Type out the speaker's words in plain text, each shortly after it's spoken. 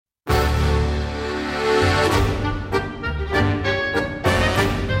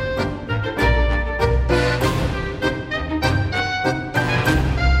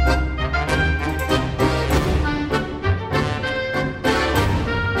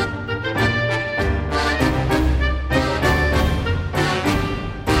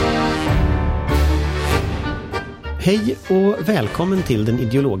Hej och välkommen till den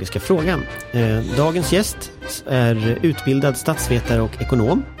ideologiska frågan. Dagens gäst är utbildad statsvetare och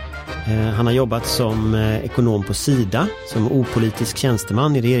ekonom. Han har jobbat som ekonom på Sida, som opolitisk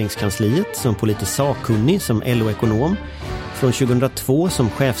tjänsteman i regeringskansliet, som politisk sakkunnig, som LO-ekonom. Från 2002 som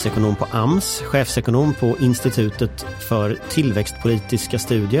chefsekonom på AMS, chefsekonom på Institutet för tillväxtpolitiska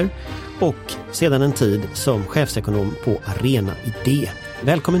studier och sedan en tid som chefsekonom på Arena Idé.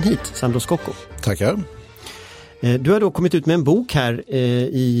 Välkommen hit, Sandro Scocco. Tackar. Du har då kommit ut med en bok här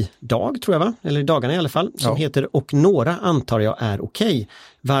i dag, tror jag va? Eller i dagarna i alla fall, som heter Och några antar jag är okej.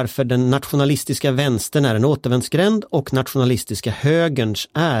 Varför den nationalistiska vänstern är en återvändsgränd och nationalistiska högerns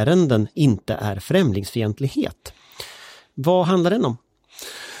ärenden inte är främlingsfientlighet. Vad handlar den om?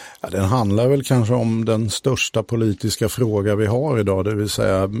 Ja, den handlar väl kanske om den största politiska fråga vi har idag, det vill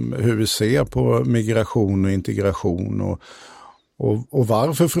säga hur vi ser på migration och integration och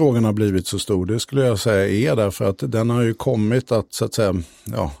varför frågan har blivit så stor. Det skulle jag säga är därför att den har ju kommit att, så att säga,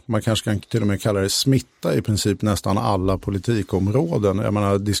 ja, man kanske kan till och med kalla det smitta i princip nästan alla politikområden. Jag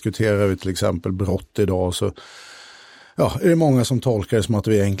menar, diskuterar vi till exempel brott idag så är det många som tolkar det som att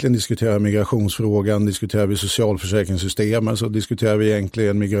vi egentligen diskuterar migrationsfrågan, diskuterar vi socialförsäkringssystemet så diskuterar vi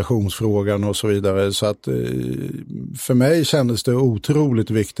egentligen migrationsfrågan och så vidare. Så att för mig kändes det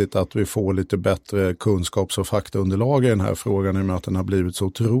otroligt viktigt att vi får lite bättre kunskaps- och faktaunderlag i den här frågan i och med att den har blivit så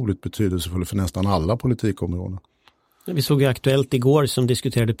otroligt betydelsefull för nästan alla politikområden. Vi såg ju Aktuellt igår som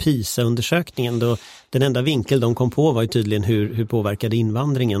diskuterade PISA-undersökningen då den enda vinkel de kom på var ju tydligen hur påverkade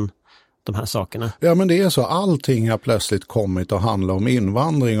invandringen de här sakerna. Ja, men det är så. Allting har plötsligt kommit att handla om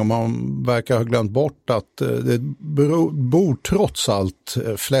invandring och man verkar ha glömt bort att det bor trots allt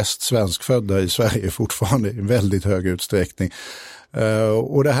flest svenskfödda i Sverige fortfarande i väldigt hög utsträckning.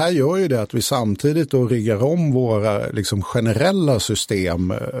 Och det här gör ju det att vi samtidigt då riggar om våra liksom generella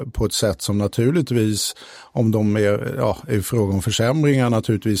system på ett sätt som naturligtvis, om de är i fråga om försämringar,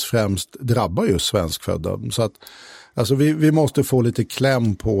 naturligtvis främst drabbar just svenskfödda. Så att alltså vi måste få lite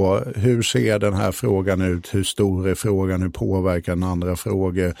kläm på hur ser den här frågan ut, hur stor är frågan, hur påverkar den andra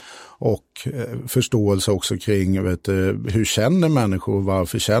frågor och förståelse också kring hur känner människor,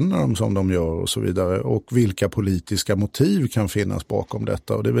 varför känner de som de gör och så vidare och vilka politiska motiv kan finnas bakom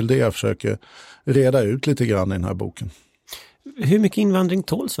detta och det är väl det jag försöker reda ut lite grann i den här boken. Hur mycket invandring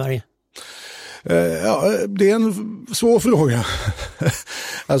tål Sverige? Det är en svår fråga.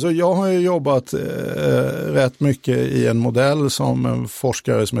 Alltså jag har ju jobbat rätt mycket i en modell som en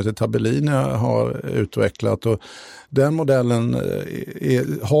forskare som heter Tabellini har utvecklat och den modellen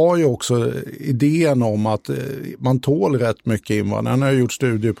har ju också idén om att man tål rätt mycket invandring. Han har gjort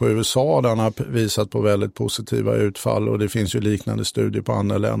studier på USA där han har visat på väldigt positiva utfall och det finns ju liknande studier på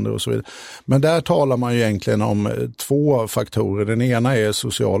andra länder och så vidare. Men där talar man ju egentligen om två faktorer. Den ena är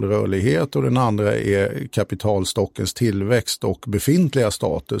social rörlighet och den andra är kapitalstockens tillväxt och befintliga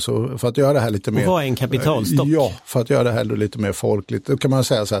status. Och för att göra det här lite mer... Och vad är en kapitalstock? Ja, för att göra det här lite mer folkligt. Då kan man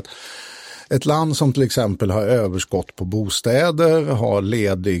säga så att ett land som till exempel har överskott på bostäder, har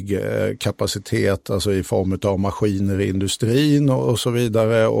ledig kapacitet alltså i form av maskiner i industrin och så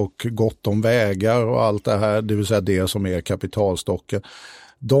vidare och gott om vägar och allt det här, det vill säga det som är kapitalstocken.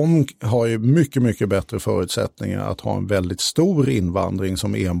 De har ju mycket, mycket bättre förutsättningar att ha en väldigt stor invandring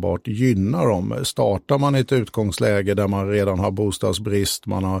som enbart gynnar dem. Startar man i ett utgångsläge där man redan har bostadsbrist,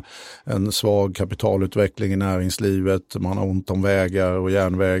 man har en svag kapitalutveckling i näringslivet, man har ont om vägar och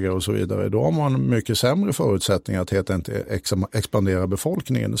järnvägar och så vidare, då har man mycket sämre förutsättningar att helt enkelt expandera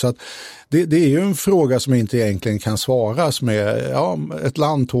befolkningen. Så att det är ju en fråga som inte egentligen kan svaras med ett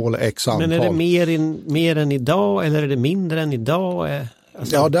land tål x antal. Men är det mer än idag eller är det mindre än idag?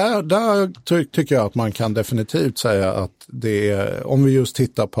 Alltså... Ja, där tycker jag att man kan definitivt säga att det är, om vi just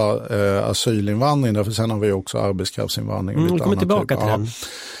tittar på asylinvandring, därför sen har vi också arbetskraftsinvandring. Vi kommer tillbaka till den.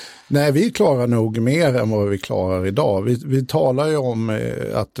 Nej, vi klarar nog mer än vad vi klarar idag. Vi talar ju om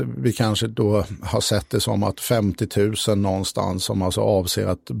att vi kanske då har sett det som att 50 000 någonstans som alltså avser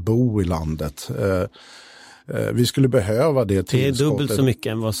att bo i landet. Vi skulle behöva det tillskottet. Det är dubbelt så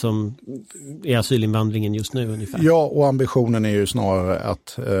mycket än vad som är asylinvandringen just nu ungefär. Ja, och ambitionen är ju snarare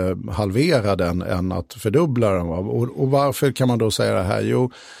att halvera den än att fördubbla den. Och varför kan man då säga det här?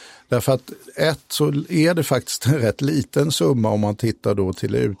 Jo, därför att så är det faktiskt en rätt liten summa om man tittar då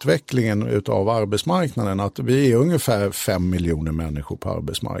till utvecklingen utav arbetsmarknaden. Att vi är ungefär 5 miljoner människor på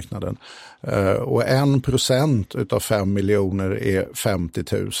arbetsmarknaden. Och 1% utav 5 miljoner är 50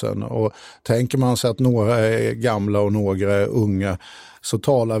 000. Och tänker man sig att några är gamla och några är unga, så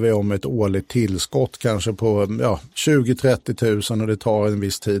talar vi om ett årligt tillskott kanske på 20-30 000 och det tar en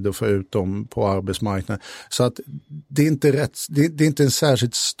viss tid att få ut dem på arbetsmarknaden. Så att det är inte en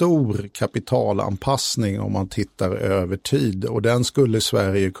särskilt stor kapitalanpassning om man tittar över tid, och den skulle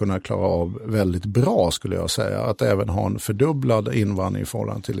Sverige kunna klara av väldigt bra, skulle jag säga, att även ha en fördubblad invandring i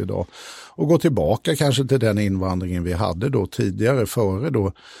förhållande till idag och gå tillbaka kanske till den invandringen vi hade då tidigare, före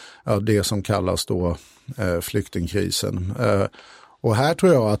då det som kallas då flyktingkrisen. Och här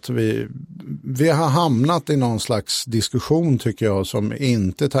tror jag att vi har hamnat i någon slags diskussion, tycker jag, som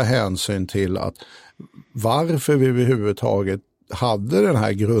inte tar hänsyn till att varför vi överhuvudtaget hade den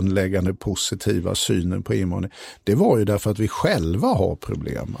här grundläggande positiva synen på invandring. Det var ju därför att vi själva har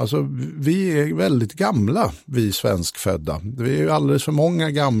problem. Alltså vi är väldigt gamla, vi svenskfödda. Vi är ju alldeles för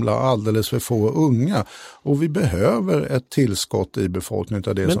många gamla, alldeles för få unga. Och vi behöver ett tillskott i befolkningen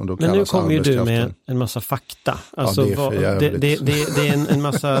av det som då kallas arbetskraften. Men nu kommer ju du med en massa fakta. Alltså, det är det är en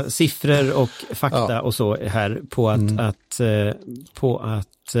massa siffror och fakta och så här på att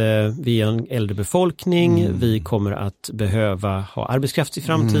vi är en äldre befolkning, vi kommer att behöva ha arbetskraft i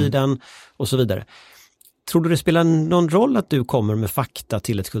framtiden och så vidare. Tror du det spelar någon roll att du kommer med fakta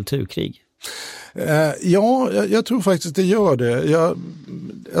till ett kulturkrig? Jag tror faktiskt det gör det.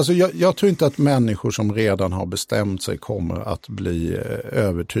 Jag tror inte att människor som redan har bestämt sig kommer att bli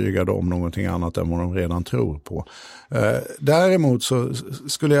övertygade om någonting annat än vad de redan tror på. Däremot så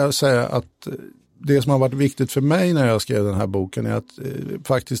skulle jag säga att det som har varit viktigt för mig när jag skrev den här boken är att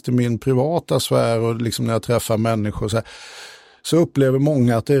faktiskt i min privata sfär och liksom när jag träffar människor så upplever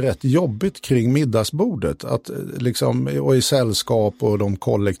många att det är rätt jobbigt kring middagsbordet att liksom, och i sällskap och de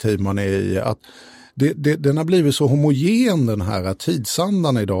kollektiv man är i, att den har blivit så homogen, den här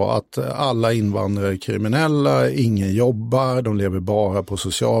tidsandan idag, att alla invandrare är kriminella, ingen jobbar, de lever bara på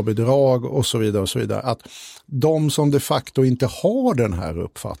socialbidrag och så vidare och så vidare. Att de som de facto inte har den här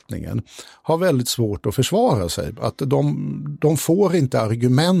uppfattningen har väldigt svårt att försvara sig. Att de får inte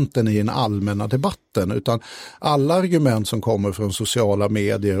argumenten i den allmänna debatten, utan alla argument som kommer från sociala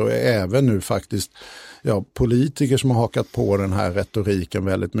medier och även nu faktiskt politiker som har hakat på den här retoriken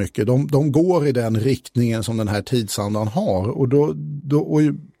väldigt mycket, de går i den riktningen som den här tidsandan har. Och då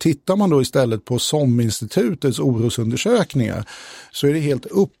tittar man då istället på SOM-institutets orosundersökningar, så är det helt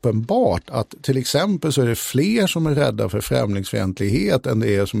uppenbart att till exempel så är det fler som är rädda för främlingsfientlighet än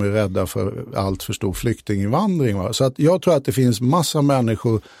det är som är rädda för allt för stor flyktinginvandring. Va? Så att jag tror att det finns massa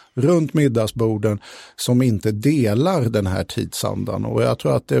människor runt middagsborden som inte delar den här tidsandan, och jag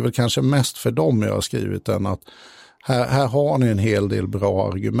tror att det är väl kanske mest för dem jag har skrivit den, att här har ni en hel del bra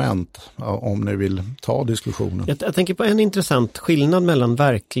argument om ni vill ta diskussionen. Jag tänker på en intressant skillnad mellan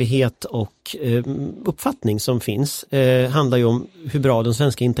verklighet och uppfattning som finns. Handlar ju om hur bra den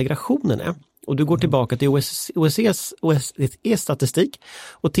svenska integrationen är. Och du går tillbaka till OECD:s statistik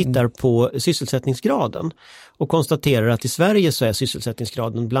och tittar på sysselsättningsgraden och konstaterar att i Sverige så är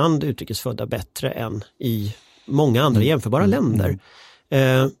sysselsättningsgraden bland utrikesfödda bättre än i många andra jämförbara länder.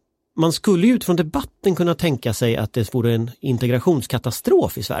 Man skulle ju utifrån debatten kunna tänka sig att det vore en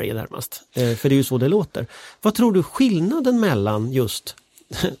integrationskatastrof i Sverige närmast. För det är ju så det låter. Vad tror du skillnaden mellan just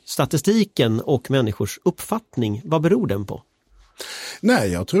statistiken och människors uppfattning, vad beror den på?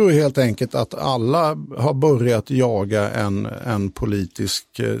 Nej, jag tror helt enkelt att alla har börjat jaga en politisk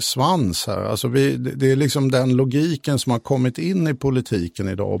svans här. Alltså det är liksom den logiken som har kommit in i politiken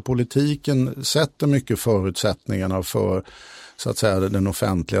idag. Politiken sätter mycket förutsättningarna för, så att säga, den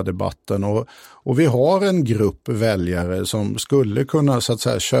offentliga debatten, och vi har en grupp väljare som skulle kunna, så att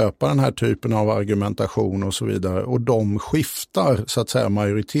säga, köpa den här typen av argumentation och så vidare, och de skiftar, så att säga,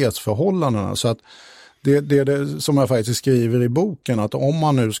 majoritetsförhållandena. Så att det som jag faktiskt skriver i boken, att om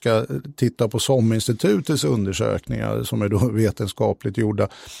man nu ska titta på SOM-institutets undersökningar som är då vetenskapligt gjorda,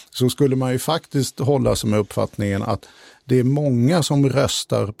 så skulle man ju faktiskt hålla sig med uppfattningen att det är många som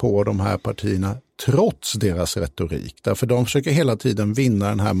röstar på de här partierna trots deras retorik. Därför de försöker hela tiden vinna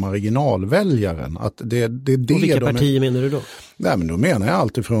den här marginalväljaren. Att det och vilka partier menar du då? Nej, men då menar jag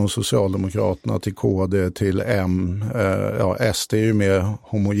alltid från Socialdemokraterna till KD till M. SD är ju mer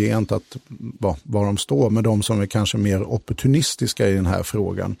homogent att var de står, med de som är kanske mer opportunistiska i den här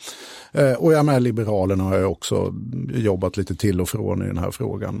frågan. Och jag med Liberalerna har jag också jobbat lite till och från i den här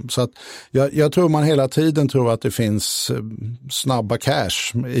frågan. Så att jag tror man hela tiden tror att det finns snabba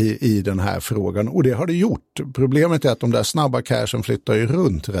cash i den här frågan. Och det har det gjort. Problemet är att de där snabba cashen flyttar ju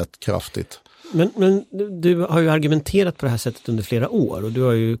runt rätt kraftigt. Men du har ju argumenterat på det här sättet under flera år, och du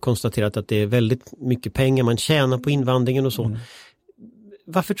har ju konstaterat att det är väldigt mycket pengar man tjänar på invandringen och så.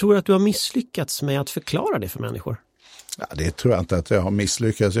 Varför tror du att du har misslyckats med att förklara det för människor? Ja, det tror jag inte att jag har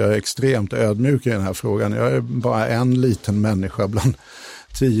misslyckats. Jag är extremt ödmjuk i den här frågan. Jag är bara en liten människa bland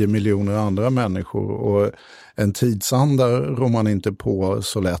 10 miljoner andra människor, och en tidsanda rår man inte på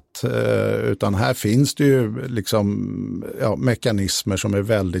så lätt, utan här finns det ju liksom, mekanismer som är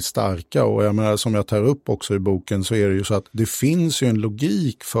väldigt starka, och jag menar, som jag tar upp också i boken, så är det ju så att det finns ju en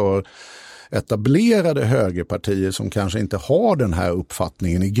logik för etablerade högerpartier som kanske inte har den här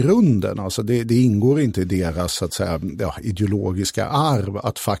uppfattningen i grunden. Alltså det ingår inte i deras, så att säga, ideologiska arv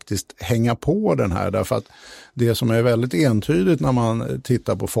att faktiskt hänga på den här, därför att det som är väldigt entydigt när man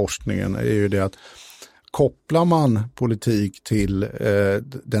tittar på forskningen är ju det att kopplar man politik till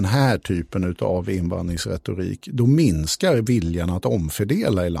den här typen av invandringsretorik, då minskar viljan att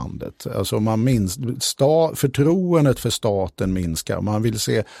omfördela i landet. Alltså förtroendet för staten minskar. Man vill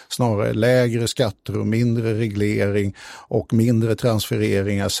se snarare lägre skatter och mindre reglering och mindre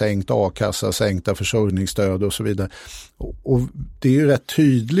transfereringar, sänkt a-kassa, sänkta försörjningsstöd och så vidare. Och det är ju rätt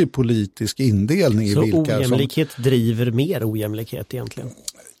tydlig politisk indelning i vilka som... Så ojämlikhet driver mer ojämlikhet egentligen?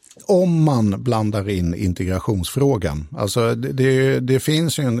 Om man blandar in integrationsfrågan. Alltså det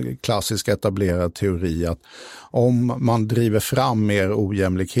finns ju en klassisk etablerad teori att om man driver fram mer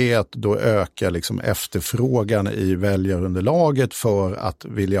ojämlikhet, då ökar liksom efterfrågan i väljarunderlaget för att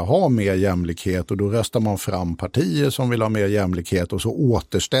vilja ha mer jämlikhet, och då röstar man fram partier som vill ha mer jämlikhet, och så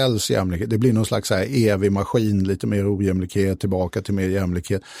återställs jämlikhet. Det blir någon slags så här evig maskin, lite mer ojämlikhet, tillbaka till mer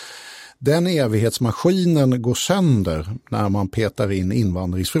jämlikhet. Den evighetsmaskinen går sönder när man petar in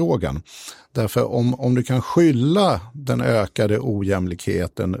invandringsfrågan. Därför om du kan skylla den ökade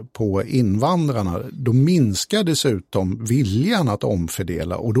ojämlikheten på invandrarna, då minskar dessutom viljan att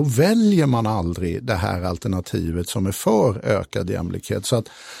omfördela, och då väljer man aldrig det här alternativet som är för ökad jämlikhet. Så att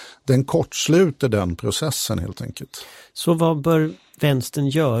den kortsluter den processen helt enkelt. Så vad bör vänstern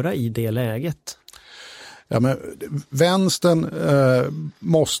göra i det läget? Ja, men vänstern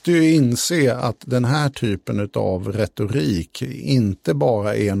måste ju inse att den här typen av retorik inte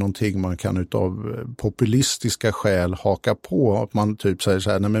bara är någonting man kan utav populistiska skäl haka på. Att man typ säger så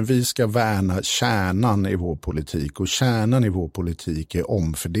här, nej men vi ska värna kärnan i vår politik, och kärnan i vår politik är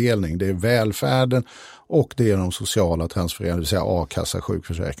omfördelning. Det är välfärden och det är de sociala transfereringarna, det vill säga a-kassa,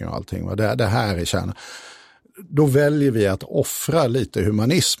 sjukförsäkring och allting. Det här är kärnan. Då väljer vi att offra lite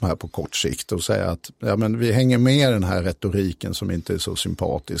humanism här på kort sikt och säga att men vi hänger med den här retoriken som inte är så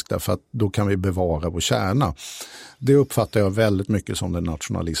sympatisk, därför att då kan vi bevara vår kärna. Det uppfattar jag väldigt mycket som den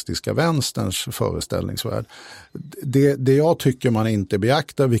nationalistiska vänsterns föreställningsvärld. Det jag tycker man inte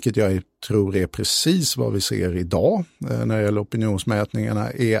beaktar, vilket jag tror är precis vad vi ser idag när det gäller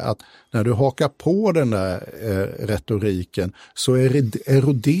opinionsmätningarna, är att när du hakar på den där retoriken så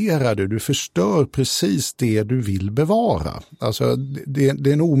eroderar du förstör precis det du vill bevara. Alltså det är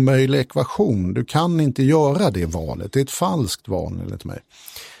en omöjlig ekvation. Du kan inte göra det valet. Det är ett falskt val enligt mig.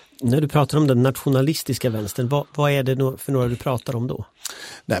 När du pratar om den nationalistiska vänstern, vad är det för några du pratar om då?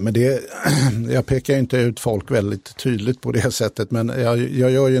 Nej, men jag pekar inte ut folk väldigt tydligt på det sättet, men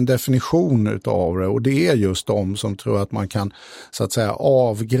jag gör ju en definition utav det, och det är just de som tror att man kan så att säga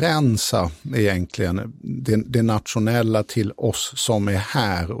avgränsa egentligen det nationella till oss som är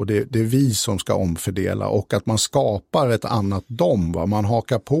här, och det är vi som ska omfördela, och att man skapar ett annat dom. Man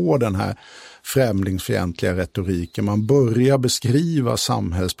hakar på den här främlingsfientliga retoriken. Man börjar beskriva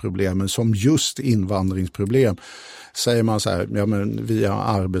samhällsproblemen som just invandringsproblem. Säger man så här, ja men vi har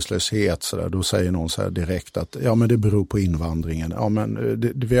arbetslöshet, så där, då säger någon så här direkt att ja men det beror på invandringen. Ja men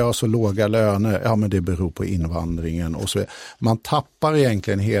vi har så låga löner, ja men det beror på invandringen. Och så man tappar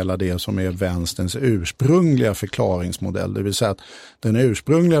egentligen hela det som är vänsterns ursprungliga förklaringsmodell. Det vill säga att den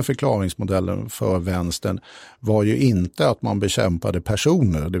ursprungliga förklaringsmodellen för vänstern var ju inte att man bekämpade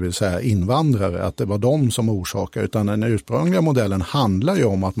personer, det vill säga invandrare, att det var de som orsakade, utan den ursprungliga modellen handlar ju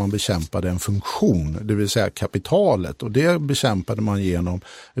om att man bekämpade en funktion, det vill säga kapitalet, och det bekämpade man genom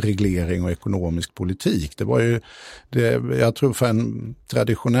reglering och ekonomisk politik. Det var ju, jag tror för en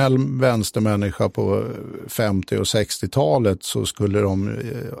traditionell vänstermänniska på 50- och 60-talet så skulle de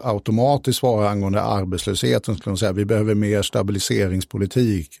automatiskt svara angående arbetslösheten, skulle de säga vi behöver mer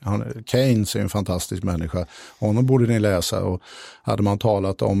stabiliseringspolitik. Keynes är en fantastisk människa. Honom borde ni läsa, och hade man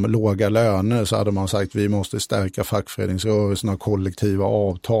talat om låga löner så hade man sagt vi måste stärka fackföreningsrörelsen och kollektiva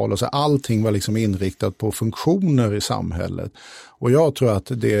avtal, och så allting var liksom inriktat på funktioner i samhället. Och jag tror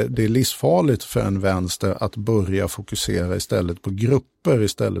att det är livsfarligt för en vänster att börja fokusera istället på grupper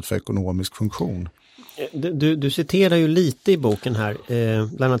istället för ekonomisk funktion. Du citerar ju lite i boken här,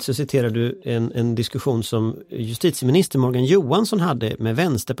 bland annat så citerar du en diskussion som justitieminister Morgan Johansson hade med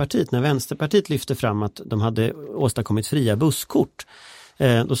Vänsterpartiet, när Vänsterpartiet lyfte fram att de hade åstadkommit fria busskort.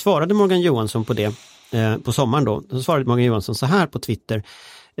 Då svarade Morgan Johansson på det på sommaren då. Så svarade Morgan Johansson så här på Twitter: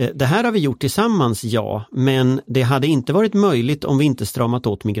 det här har vi gjort tillsammans, ja, men det hade inte varit möjligt om vi inte stramat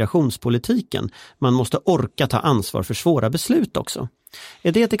åt migrationspolitiken. Man måste orka ta ansvar för svåra beslut också.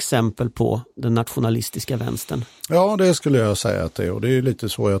 Är det ett exempel på den nationalistiska vänstern? Ja, det skulle jag säga att det är, och det är lite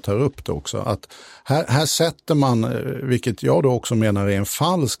så jag tar upp det också. Att här sätter man, vilket jag då också menar är en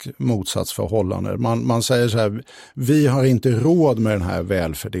falsk motsatsförhållande. Man säger så här: vi har inte råd med den här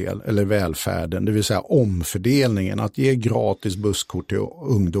välfärden, det vill säga omfördelningen, att ge gratis busskort till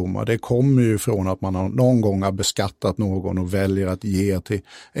ungdomar. Det kommer ju från att man någon gång har beskattat någon och väljer att ge till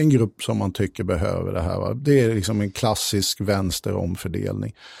en grupp som man tycker behöver det här. Va? Det är liksom en klassisk vänsteromfördelning.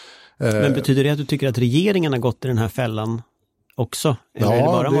 Men betyder det att du tycker att regeringen har gått i den här fällan också? Eller är det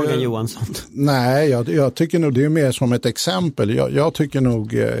bara Morgan Johansson? Nej, jag tycker nog det är mer som ett exempel. Jag tycker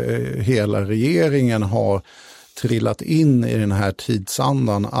nog hela regeringen har trillat in i den här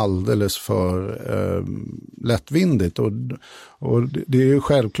tidsandan alldeles för lättvindigt. Och det är ju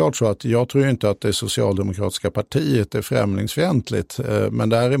självklart så att jag tror inte att det socialdemokratiska partiet är främlingsfientligt, men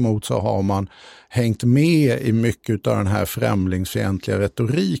däremot så har man hängt med i mycket av den här främlingsfientliga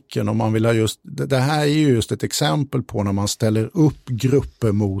retoriken, och man vill ha det här är ju just ett exempel på när man ställer upp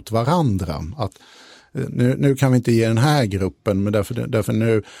grupper mot varandra, att nu kan vi inte ge den här gruppen, men därför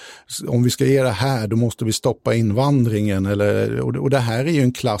nu, om vi ska ge det här, då måste vi stoppa invandringen. Och det här är ju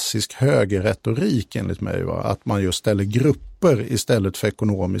en klassisk högerretorik enligt mig, va? Att man just ställer grupper istället för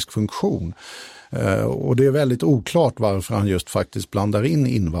ekonomisk funktion. Och det är väldigt oklart varför han just faktiskt blandar in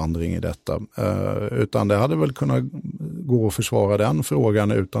invandring i detta. Utan det hade väl kunnat gå att försvara den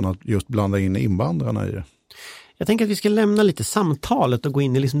frågan utan att just blanda in invandrarna i det. Jag tänker att vi ska lämna lite samtalet och gå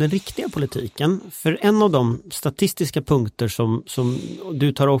in i liksom den riktiga politiken. För en av de statistiska punkter som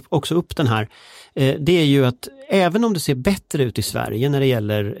du tar också upp den här, det är ju att även om det ser bättre ut i Sverige när det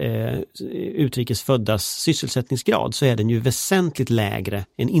gäller utrikesföddas sysselsättningsgrad, så är den ju väsentligt lägre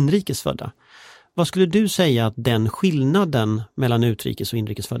än inrikesfödda. Vad skulle du säga att den skillnaden mellan utrikes och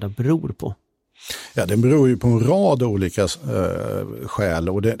inrikesfödda beror på? Ja, den beror ju på en rad olika skäl,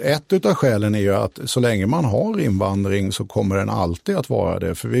 och ett av skälen är ju att så länge man har invandring så kommer den alltid att vara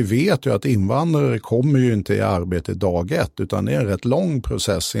det, för vi vet ju att invandrare kommer ju inte i arbete dag ett, utan det är en rätt lång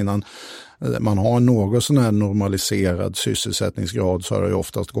process innan man har något sån här normaliserad sysselsättningsgrad, så har det ju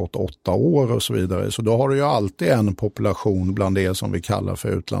oftast gått 8 år och så vidare. Så då har du ju alltid en population bland det som vi kallar för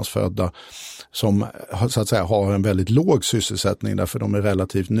utlandsfödda som så att säga har en väldigt låg sysselsättning därför de är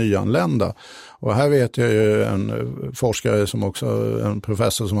relativt nyanlända. Och här vet jag ju en forskare som också, en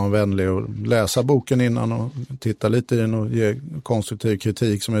professor som var vänlig att läsa boken innan och titta lite i den och ge konstruktiv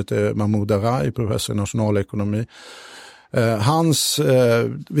kritik, som heter Mahmoud Arai, professor i nationalekonomi.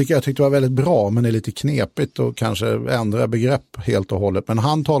 Vilket jag tyckte var väldigt bra, men är lite knepigt och kanske ändra begrepp helt och hållet. Men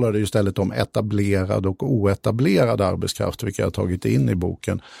han talade ju istället om etablerad och oetablerad arbetskraft, vilket jag har tagit in i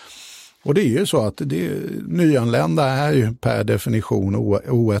boken. Och det är ju så att nyanlända är ju per definition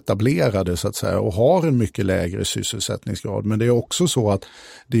oetablerade så att säga, och har en mycket lägre sysselsättningsgrad. Men det är också så att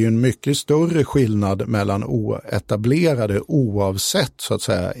det är en mycket större skillnad mellan oetablerade oavsett så att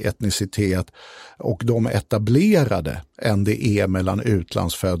säga etnicitet och de etablerade än det är mellan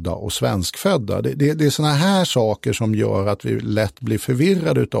utlandsfödda och svenskfödda. Det är såna här saker som gör att vi lätt blir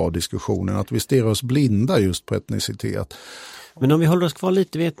förvirrade av diskussionen, att vi stirrar oss blinda just på etnicitet. Men om vi håller oss kvar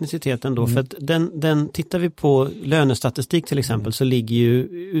lite vid etniciteten då, för att den tittar vi på lönestatistik till exempel, så ligger ju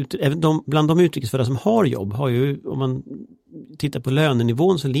bland de utrikesfödda som har jobb, har ju, om man tittar på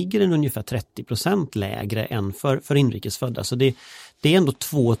lönenivån, så ligger den ungefär 30% lägre än för inrikesfödda. Så det är ändå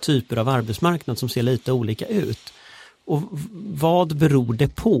 2 typer av arbetsmarknad som ser lite olika ut. Och vad beror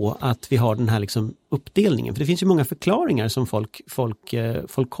det på att vi har den här liksom uppdelningen? För det finns ju många förklaringar som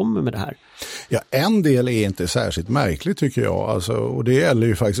folk kommer med det här. Ja, en del är inte särskilt märkligt tycker jag. Alltså, och det gäller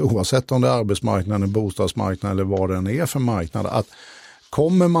ju faktiskt oavsett om det är arbetsmarknaden, bostadsmarknaden eller vad den är för marknad. Att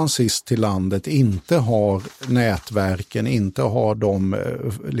kommer man sist till landet, inte har nätverken, inte har de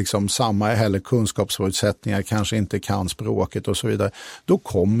liksom samma heller kunskapsförutsättningar, kanske inte kan språket och så vidare, då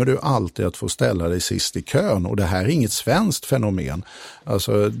kommer du alltid att få ställa dig sist i kön. Och det här är inget svenskt fenomen.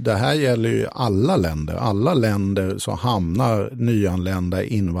 Alltså det här gäller ju alla länder. Alla länder så hamnar nyanlända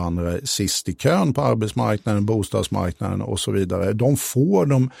invandrare sist i kön på arbetsmarknaden, bostadsmarknaden och så vidare. De får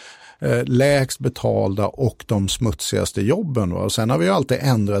de lägst betalda och de smutsigaste jobben. Och sen har vi ju alltid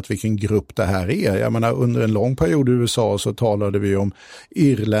ändrat vilken grupp det här är. Jag menar, under en lång period i USA så talade vi om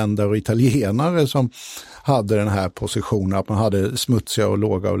irländare och italienare som hade den här positionen, att man hade smutsiga och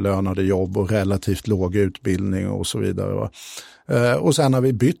låga och lönade jobb och relativt låg utbildning och så vidare. Och sen har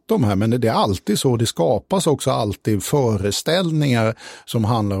vi bytt de här, men det är alltid så, det skapas också alltid föreställningar som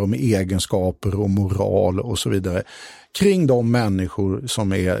handlar om egenskaper och moral och så vidare kring de människor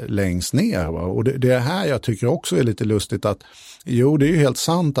som är längst ner. Va? Och det här jag tycker också är lite lustigt att jo, det är ju helt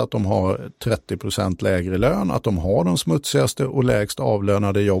sant att de har 30% lägre lön, att de har de smutsigaste och lägst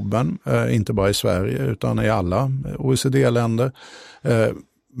avlönade jobben, inte bara i Sverige utan i alla OECD-länder.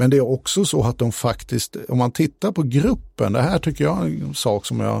 Men det är också så att de faktiskt, om man tittar på gruppen, det här tycker jag är en sak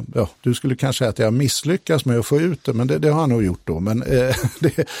som du skulle kanske säga att jag misslyckas med att få ut det, men det har jag nog gjort då. Men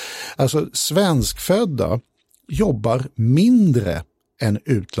alltså svenskfödda jobbar mindre än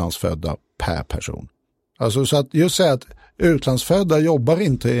utlandsfödda per person. Alltså så att just säga att utlandsfödda jobbar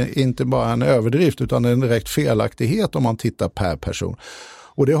inte bara en överdrift utan en direkt felaktighet om man tittar per person.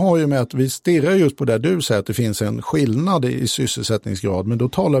 Och det har ju med att vi stirrar just på det du säger att det finns en skillnad i sysselsättningsgrad, men då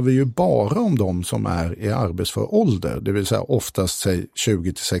talar vi ju bara om de som är i arbetsför ålder, det vill säga oftast säg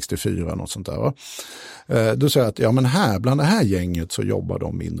 20-64 något sånt där. Va? Då säger jag att men här, bland det här gänget så jobbar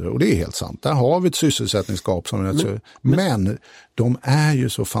de mindre och det är helt sant. Där har vi ett sysselsättningsgap som men de är ju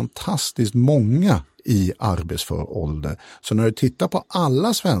så fantastiskt många i arbetsför ålder. Så när du tittar på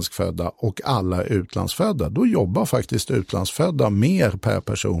alla svenskfödda och alla utlandsfödda, då jobbar faktiskt utlandsfödda mer per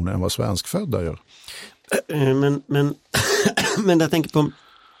person än vad svenskfödda gör. Men jag tänker på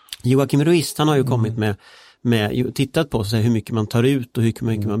Joakim Ruist, han har ju kommit med tittat på så här, hur mycket man tar ut och hur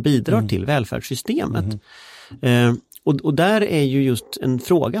mycket man bidrar till välfärdssystemet. Och där är ju just en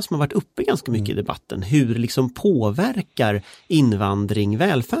fråga som har varit uppe ganska mycket i debatten. Hur liksom påverkar invandring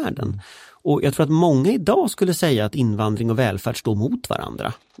välfärden? Och jag tror att många idag skulle säga att invandring och välfärd står mot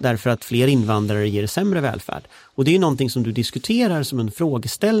varandra. Därför att fler invandrare ger sämre välfärd. Och det är ju någonting som du diskuterar som en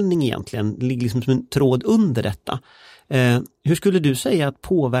frågeställning egentligen. Det ligger liksom som en tråd under detta. Hur skulle du säga att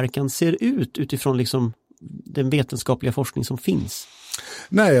påverkan ser ut utifrån liksom den vetenskapliga forskning som finns?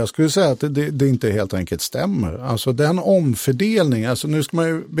 Nej, jag skulle säga att det inte helt enkelt stämmer. Alltså den omfördelning, alltså nu ska man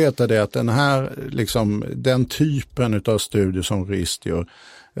ju veta det att den typen av studier som RIST gör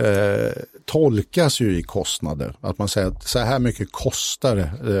tolkas ju i kostnader. Att man säger att så här mycket kostar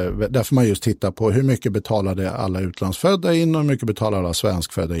det. Därför man just tittar på hur mycket betalade alla utlandsfödda in och hur mycket betalade alla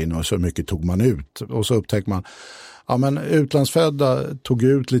svenskfödda in och så mycket tog man ut. Och så upptäcker man men utlandsfödda tog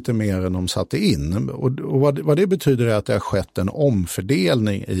ut lite mer än de satte in. Och vad det betyder är att det har skett en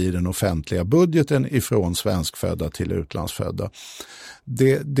omfördelning i den offentliga budgeten ifrån svenskfödda till utlandsfödda.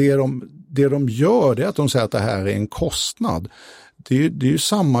 Det de gör är att de säger att det här är en kostnad. Det är ju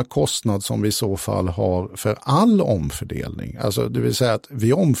samma kostnad som vi i så fall har för all omfördelning. Alltså det vill säga att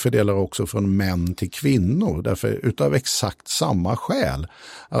vi omfördelar också från män till kvinnor därför utav exakt samma skäl.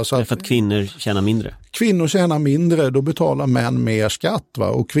 Alltså därför att kvinnor tjänar mindre. Kvinnor tjänar mindre, då betalar män mer skatt va?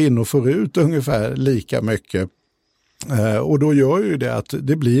 Och kvinnor får ut ungefär lika mycket. Och då gör ju det att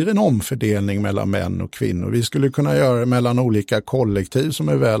det blir en omfördelning mellan män och kvinnor. Vi skulle kunna göra det mellan olika kollektiv som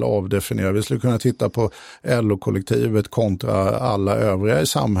är väl avdefinierade. Vi skulle kunna titta på LO-kollektivet kontra alla övriga i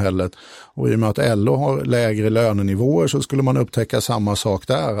samhället. Och i och med att LO har lägre lönenivåer så skulle man upptäcka samma sak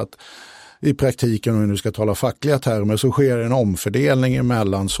där. Att i praktiken, om vi nu ska tala fackliga termer, så sker en omfördelning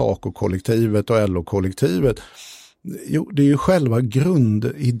mellan SACO-kollektivet och LO-kollektivet. Jo, det är ju själva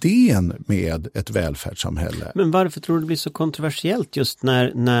grundidén med ett välfärdssamhälle. Men varför tror du det blir så kontroversiellt just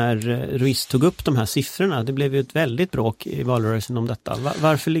när Ruiz tog upp de här siffrorna? Det blev ju ett väldigt bråk i valrörelsen om detta.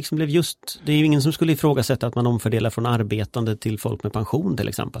 Varför liksom blev det är ju ingen som skulle ifrågasätta att man omfördelar från arbetande till folk med pension till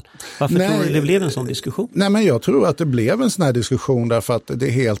exempel. Varför tror du det blev en sån diskussion? Nej, men jag tror att det blev en sån här diskussion därför att det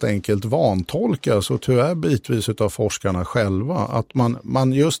helt enkelt vantolkas och tyvärr bitvis av forskarna själva. Att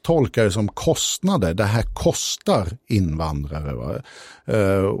man just tolkar det som kostnader. Det här kostar invandrare. Va?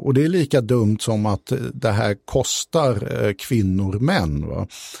 Och det är lika dumt som att det här kostar kvinnor, män. Va?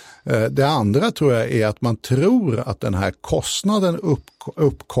 Det andra tror jag är att man tror att den här kostnaden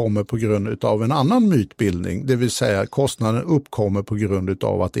uppkommer på grund av en annan mytbildning. Det vill säga kostnaden uppkommer på grund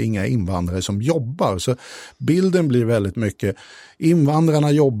av att det är inga invandrare som jobbar. Så bilden blir väldigt mycket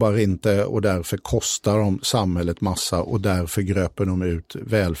invandrarna jobbar inte och därför kostar de samhället massa och därför gröper de ut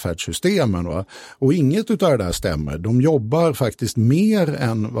välfärdssystemen. Va? Och inget utav det där stämmer. De jobbar faktiskt mer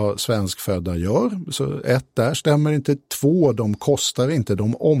än vad svenskfödda gör. Så där stämmer inte. 2, de kostar inte.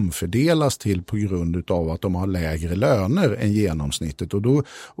 De omfördelas till på grund av att de har lägre löner än genomsnittet.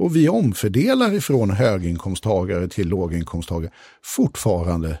 Och vi omfördelar ifrån höginkomsttagare till låginkomsttagare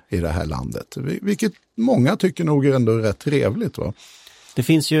fortfarande i det här landet. Vilket många tycker nog ändå är rätt trevligt. Va? Det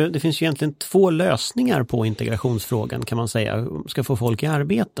finns ju egentligen 2 lösningar på integrationsfrågan kan man säga. Ska få folk i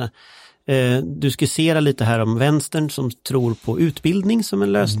arbete. Du skisserar lite här om vänstern som tror på utbildning som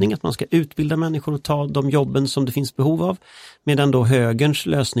en lösning. Att man ska utbilda människor och ta de jobben som det finns behov av. Medan då högerns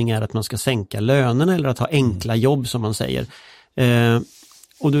lösning är att man ska sänka lönerna eller att ha enkla jobb som man säger.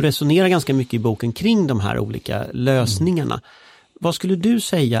 Och du resonerar ganska mycket i boken kring de här olika lösningarna. Vad skulle du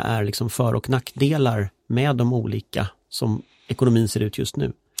säga är liksom för- och nackdelar med de olika som ekonomin ser ut just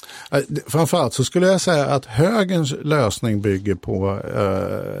nu? Framförallt så skulle jag säga att högerns lösning bygger på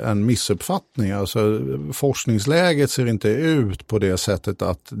en missuppfattning. Alltså forskningsläget ser inte ut på det sättet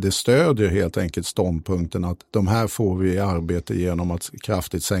att det stödjer helt enkelt ståndpunkten att de här får vi i arbete genom att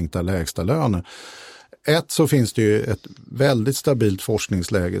kraftigt sänkta lägsta löner. Så finns det ju ett väldigt stabilt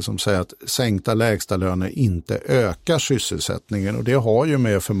forskningsläge som säger att sänkta lägsta löner inte ökar sysselsättningen, och det har ju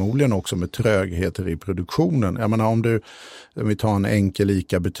med förmodligen också med trögheter i produktionen. Jag menar om vi tar en enkel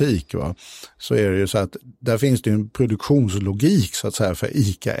ICA-butik, så är det ju så att där finns det en produktionslogik så att säga för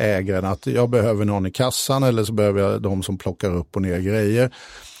ICA-ägaren, att jag behöver någon i kassan eller så behöver jag de som plockar upp och ner grejer.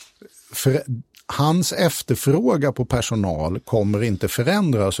 För hans efterfrågan på personal kommer inte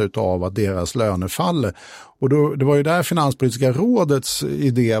förändras av att deras löner faller. Och det var ju där Finanspolitiska rådets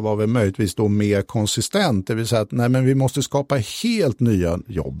idé var väl möjligtvis då mer konsistent. Det vill säga att men vi måste skapa helt nya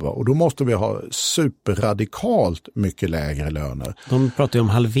jobb, och då måste vi ha superradikalt mycket lägre löner. De pratar ju om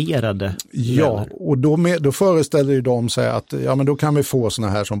halverade löner. Ja, och då föreställer ju de sig att men då kan vi få såna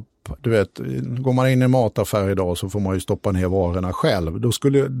här som, du vet, går man in i en mataffär idag så får man ju stoppa ner varorna själv. Då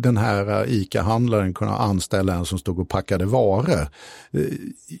skulle den här ICA-handlaren kunna anställa en som stod och packade varor.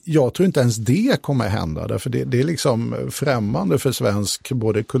 Jag tror inte ens det kommer hända, därför det är liksom främmande för svensk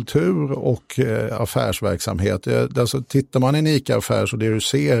både kultur och affärsverksamhet. Alltså, tittar man i en ICA-affär så det du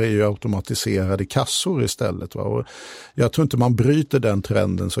ser är ju automatiserade kassor istället. Och jag tror inte man bryter den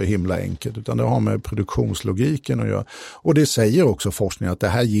trenden så himla enkelt, utan det har med produktionslogiken att göra. Och det säger också forskningen att det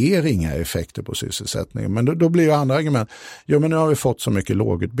här ger inga effekter på sysselsättningen. Men då blir ju andra argument, men nu har vi fått så mycket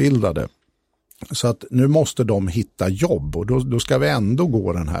lågutbildade. Så att nu måste de hitta jobb, och då ska vi ändå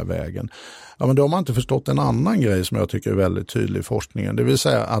gå den här vägen. Ja, men då har man inte förstått en annan grej som jag tycker är väldigt tydlig i forskningen. Det vill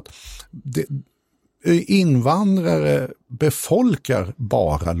säga att invandrare befolkar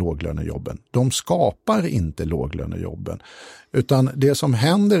bara låglönejobben. De skapar inte låglönejobben. Utan det som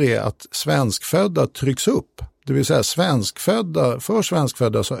händer är att svenskfödda trycks upp. Det vill säga för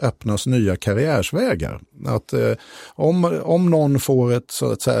svenskfödda så öppnas nya karriärsvägar. Att om någon får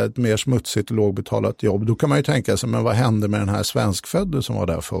ett mer smutsigt och lågbetalat jobb, då kan man ju tänka sig, men vad hände med den här svenskfödde som var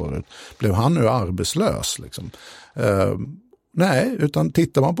där förut? Blev han nu arbetslös? Liksom? Nej, utan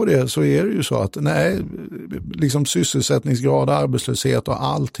tittar man på det så är det ju så att liksom sysselsättningsgrad, arbetslöshet och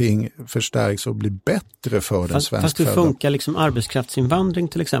allting förstärks och blir bättre för den svenskfödda. Fast hur funkar liksom arbetskraftsinvandring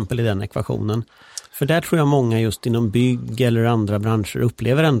till exempel i den ekvationen? För där tror jag många just inom bygg eller andra branscher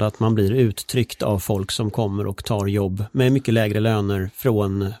upplever ändå att man blir uttryckt av folk som kommer och tar jobb med mycket lägre löner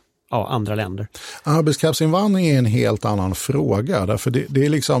från andra länder. Arbetskraftsinvandring är en helt annan fråga. Därför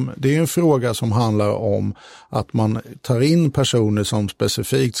det är en fråga som handlar om att man tar in personer som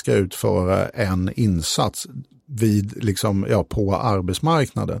specifikt ska utföra en insats på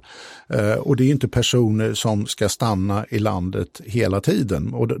arbetsmarknaden. Och det är inte personer som ska stanna i landet hela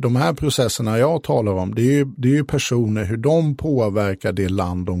tiden. Och de här processerna jag talar om, det är ju personer, hur de påverkar det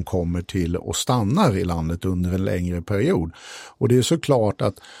land de kommer till och stannar i landet under en längre period. Och det är såklart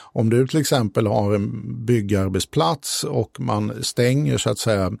att om du till exempel har en byggarbetsplats och man stänger så att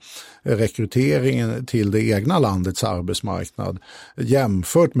säga rekryteringen till det egna landets arbetsmarknad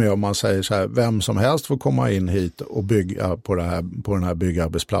jämfört med om man säger så här, vem som helst får komma in hit och bygga på den här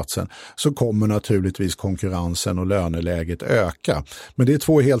byggarbetsplatsen, så kommer naturligtvis konkurrensen och löneläget öka. Men det är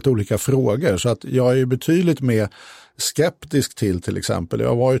 2 helt olika frågor, så att jag är betydligt mer skeptisk till exempel.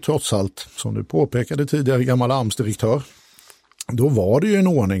 Jag var ju trots allt, som du påpekade tidigare, gammal AMS-direktör. Då var det ju en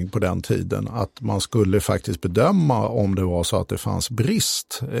ordning på den tiden att man skulle faktiskt bedöma om det var så att det fanns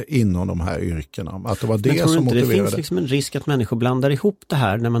brist inom de här yrkena. Att det var det som motiverade. Det finns liksom en risk att människor blandar ihop det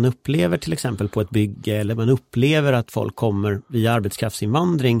här när man upplever till exempel på ett bygge, eller man upplever att folk kommer via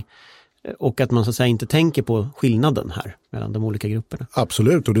arbetskraftsinvandring, och att man så att säga inte tänker på skillnaden här mellan de olika grupperna.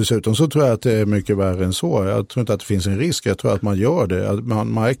 Absolut, och dessutom så tror jag att det är mycket värre än så. Jag tror inte att det finns en risk, jag tror att man gör det. Man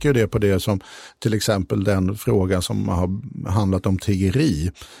märker det på det som till exempel den frågan som har handlat om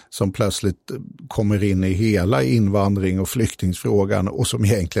tiggeri, som plötsligt kommer in i hela invandring- och flyktingsfrågan, och som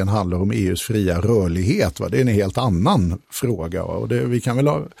egentligen handlar om EUs fria rörlighet. Va? Det är en helt annan fråga. Va? Och vi kan väl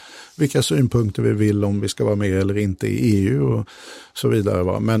ha vilka synpunkter vi vill om vi ska vara med eller inte i EU och så vidare.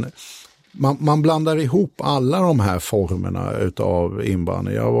 Va? Men man blandar ihop alla de här formerna utav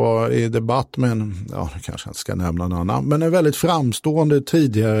invandring. Jag var i debatt med jag kanske inte ska nämna någon annan, men en väldigt framstående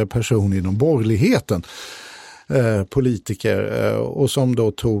tidigare person inom borgerligheten, politiker, och som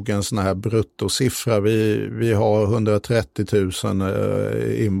då tog en sån här bruttosiffra. Vi har 130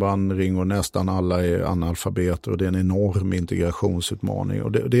 000 invandring och nästan alla är analfabeter, och det är en enorm integrationsutmaning.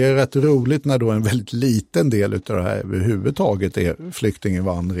 Och det är rätt roligt när då en väldigt liten del av det här överhuvudtaget är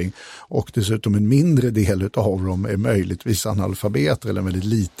flyktinginvandring, och dessutom en mindre del av dem är möjligtvis analfabeter, eller en väldigt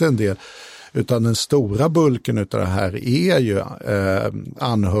liten del. Utan den stora bulken av det här är ju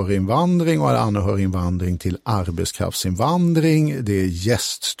anhöriginvandring och anhöriginvandring till arbetskraftsinvandring. Det är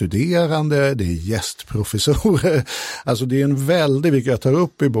gäststuderande, det är gästprofessorer. Alltså det är en väldigt, vilket jag tar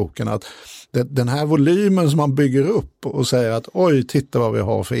upp i boken, att den här volymen som man bygger upp och säger att oj, titta vad vi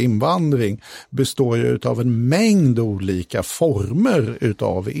har för invandring, består ju av en mängd olika former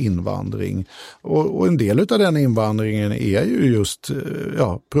utav invandring. Och en del av den invandringen är ju just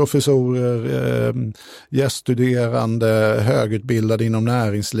professorer, gäststuderande, högutbildade inom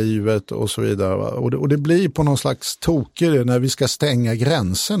näringslivet och så vidare. Och det blir på någon slags toker när vi ska stänga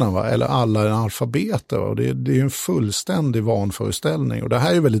gränserna, eller alla är analfabeter. Och det är ju en fullständig vanföreställning. Och det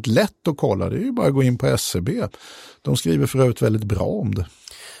här är väldigt lätt att kolla. Det är ju bara att gå in på SCB. De skriver förut väldigt bra om det.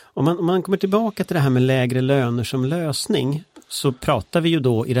 Om man kommer tillbaka till det här med lägre löner som lösning, så pratar vi ju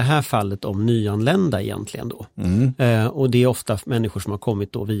då i det här fallet om nyanlända egentligen då. Och det är ofta människor som har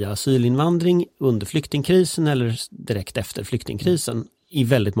kommit då via asylinvandring under flyktingkrisen eller direkt efter flyktingkrisen i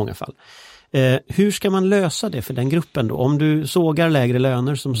väldigt många fall. Hur ska man lösa det för den gruppen då? Om du sågar lägre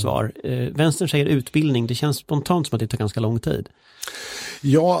löner som svar, vänstern säger utbildning, det känns spontant som att det tar ganska lång tid.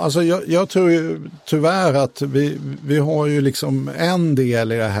 Ja, alltså jag tror ju tyvärr att vi har ju liksom en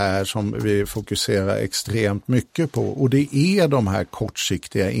del i det här som vi fokuserar extremt mycket på, och det är de här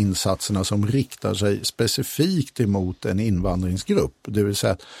kortsiktiga insatserna som riktar sig specifikt emot en invandringsgrupp. Det vill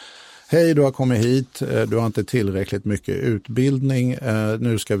säga att hej, du har kommit hit, du har inte tillräckligt mycket utbildning,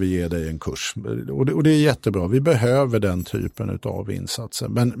 nu ska vi ge dig en kurs. Och det är jättebra, vi behöver den typen av insatser.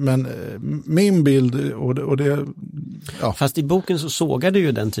 Men min bild, och det... Ja. Fast i boken så sågar du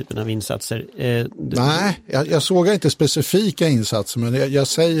ju den typen av insatser. Nej, jag sågar inte specifika insatser, men jag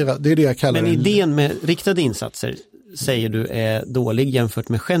säger att det är det jag kallar... Men idén med riktade insatser säger du är dålig jämfört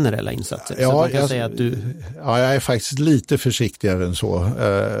med generella insatser. Ja, så man kan säga att jag är faktiskt lite försiktigare än så.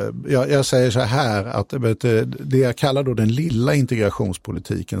 Jag säger så här att det jag kallar då den lilla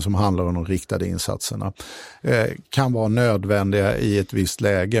integrationspolitiken, som handlar om de riktade insatserna, kan vara nödvändiga i ett visst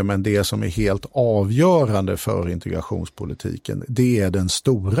läge, men det som är helt avgörande för integrationspolitiken, det är den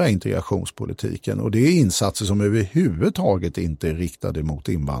stora integrationspolitiken, och det är insatser som överhuvudtaget inte är riktade mot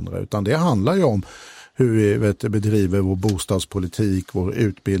invandrare, utan det handlar ju om hur vi bedriver vår bostadspolitik, vår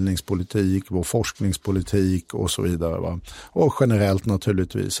utbildningspolitik, vår forskningspolitik och så vidare. Va? Och generellt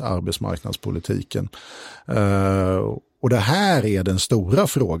naturligtvis arbetsmarknadspolitiken. Och det här är den stora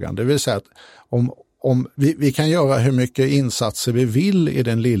frågan. Det vill säga att om vi kan göra hur mycket insatser vi vill i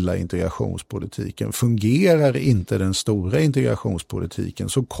den lilla integrationspolitiken, fungerar inte den stora integrationspolitiken,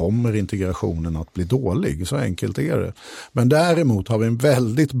 så kommer integrationen att bli dålig. Så enkelt är det. Men däremot har vi en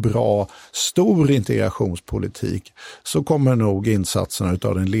väldigt bra stor integrationspolitik, så kommer nog insatserna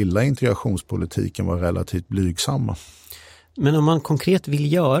av den lilla integrationspolitiken vara relativt blygsamma. Men om man konkret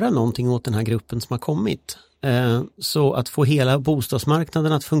vill göra någonting åt den här gruppen som har kommit, så att få hela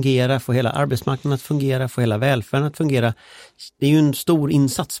bostadsmarknaden att fungera, få hela arbetsmarknaden att fungera, få hela välfärden att fungera, det är ju en stor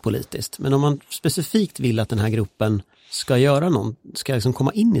insats politiskt. Men om man specifikt vill att den här gruppen ska göra någon, ska liksom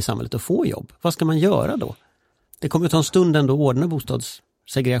komma in i samhället och få jobb, vad ska man göra då? Det kommer att ta en stund ändå att ordna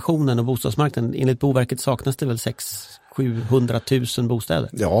bostadssegregationen och bostadsmarknaden. Enligt Boverket saknas det väl 700 000 bostäder.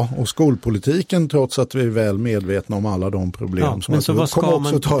 Ja, och skolpolitiken, trots att vi är väl medvetna om alla de problem som men så vad ska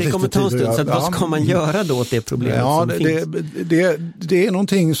man, det kommer ta en stund, så vad ska man göra då åt det problemet som finns? Det är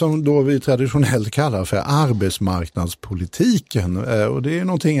någonting som då vi traditionellt kallar för arbetsmarknadspolitiken, och det är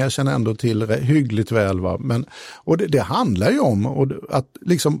någonting jag känner ändå till hyggligt väl. Va? Och det handlar ju om att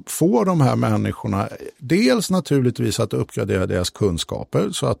liksom få de här människorna, dels naturligtvis att uppgradera deras kunskaper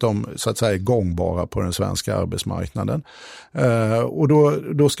så att de så att säga är gångbara på den svenska arbetsmarknaden. Och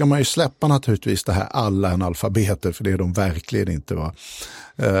då ska man ju släppa naturligtvis det här alla analfabeter, för det är de verkligen inte, va.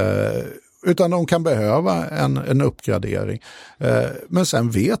 Utan de kan behöva en uppgradering. Men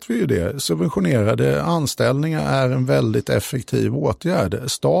sen vet vi ju det, subventionerade anställningar är en väldigt effektiv åtgärd.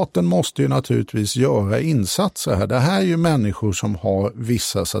 Staten måste ju naturligtvis göra insatser här. Det här är ju människor som har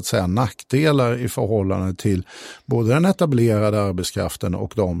vissa så att säga nackdelar i förhållande till både den etablerade arbetskraften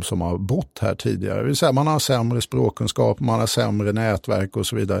och de som har bott här tidigare. Det vill säga man har sämre språkkunskap, man har sämre nätverk och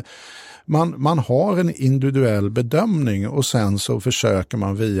så vidare. man har en individuell bedömning och sen så försöker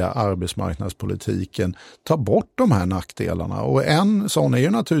man via arbetsmarknadspolitiken ta bort de här nackdelarna. Och en sån är ju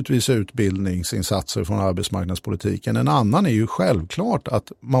naturligtvis utbildningsinsatser från arbetsmarknadspolitiken. En annan är ju självklart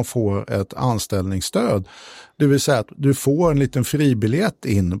att man får ett anställningsstöd. Det vill säga att du får en liten fribiljett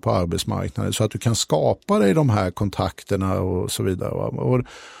in på arbetsmarknaden så att du kan skapa dig de här kontakterna och så vidare.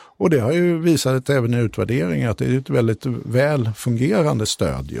 Och det har ju visat även i utvärderingar att det är ett väldigt väl fungerande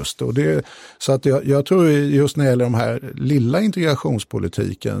stöd just. Så att jag tror just när det gäller de här lilla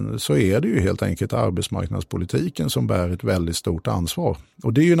integrationspolitiken så är det ju helt enkelt arbetsmarknadspolitiken som bär ett väldigt stort ansvar.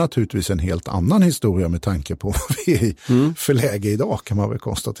 Och det är ju naturligtvis en helt annan historia med tanke på vad vi är i för läge idag, kan man väl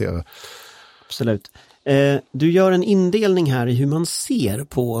konstatera. Absolut. Du gör en indelning här i hur man ser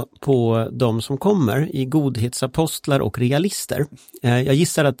på de som kommer i godhetsapostlar och realister. Jag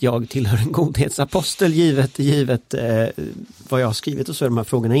gissar att jag tillhör en godhetsapostel givet vad jag har skrivit och så är de här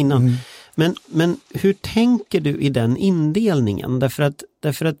frågorna innan. Men hur tänker du i den indelningen?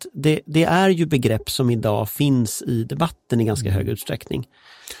 Därför att det är ju begrepp som idag finns i debatten i ganska hög utsträckning.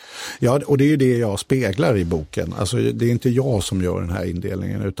 Ja, och det är ju det jag speglar i boken. Alltså det är inte jag som gör den här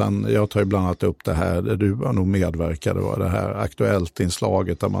indelningen utan jag tar ju bland annat upp det här, där du var nog medverkade, var det här aktuellt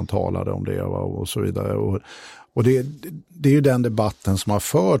inslaget där man talade om det och så vidare. Och det är ju den debatten som har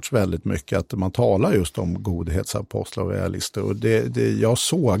förts väldigt mycket, att man talar just om godhetsapostlar och realister. Och jag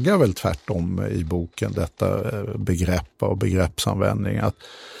sågar väl tvärtom i boken detta begrepp och begreppsanvändning, att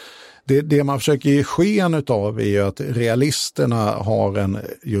det man försöker ge sken av är ju att realisterna har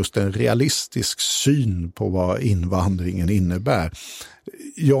just en realistisk syn på vad invandringen innebär.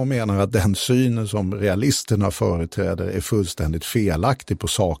 Jag menar att den synen som realisterna företräder är fullständigt felaktig på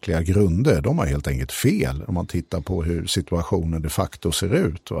sakliga grunder. De har helt enkelt fel om man tittar på hur situationen de facto ser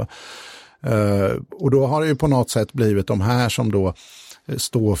ut. Va? Och då har det ju på något sätt blivit de här som då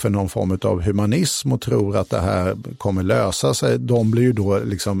står för någon form av humanism och tror att det här kommer lösa sig. De blir ju då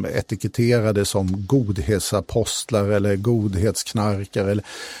liksom etiketterade som godhetsapostlar eller godhetsknarkare eller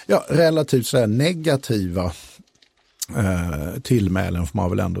relativt så här negativa tillmälen får man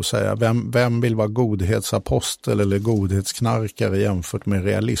väl ändå säga. Vem vill vara godhetsapostel eller godhetsknarkare jämfört med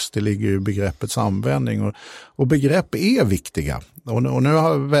realist? Det ligger ju i begreppets användning och begrepp är viktiga. Och nu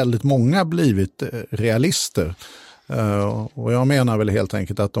har väldigt många blivit realister. Och jag menar väl helt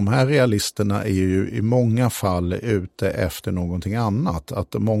enkelt att de här realisterna är ju i många fall ute efter någonting annat.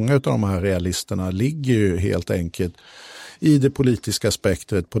 Att många av de här realisterna ligger ju helt enkelt i det politiska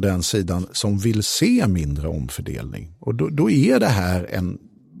spektret på den sidan som vill se mindre omfördelning. Och då är det här en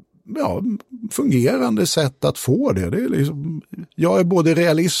fungerande sätt att få det. Det är liksom, jag är både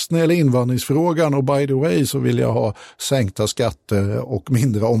realist när det gäller invandringsfrågan och by the way så vill jag ha sänkta skatter och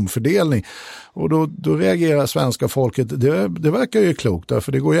mindre omfördelning. Och då reagerar svenska folket, det verkar ju klokt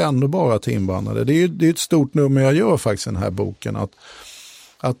därför det går ju ändå bara till invandrare. Det är ett stort nummer jag gör faktiskt i den här boken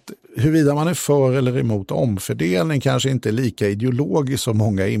att huruvida man är för eller emot omfördelning kanske inte är lika ideologiskt som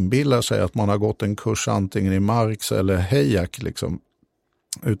många inbillar sig att man har gått en kurs antingen i Marx eller Hayek liksom.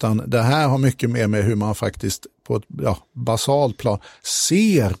 Utan det här har mycket mer med hur man faktiskt på ett basalt plan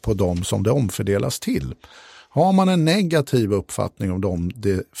ser på dem som det omfördelas till. Har man en negativ uppfattning om dem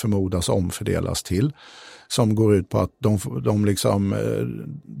det förmodas omfördelas till, som går ut på att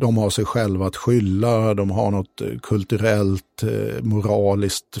de har sig själva att skylla, de har något kulturellt,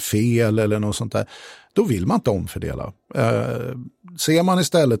 moraliskt fel eller något sånt där, då vill man inte omfördela. Ser man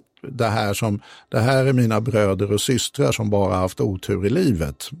istället det här som, det här är mina bröder och systrar som bara haft otur i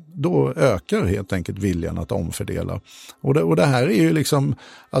livet, då ökar helt enkelt viljan att omfördela. Och det här är ju liksom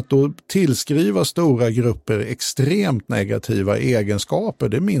att då tillskriva stora grupper extremt negativa egenskaper,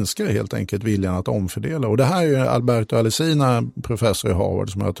 det minskar helt enkelt viljan att omfördela. Och det här är ju Alberto Alesina, professor i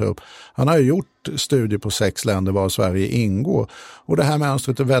Harvard som jag tar upp, han har ju gjort studier på 6 länder var Sverige ingår. Och det här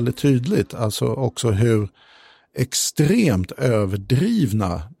mönstret är väldigt tydligt, alltså också hur extremt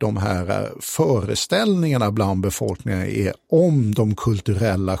överdrivna de här föreställningarna bland befolkningen är om de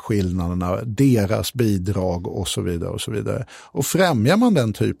kulturella skillnaderna, deras bidrag och så vidare och så vidare. Och främjar man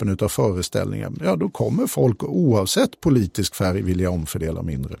den typen av föreställningar, då kommer folk oavsett politisk färg vilja omfördela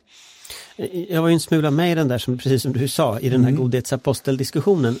mindre. Jag var ju en smula med i den där, precis som du sa, i den här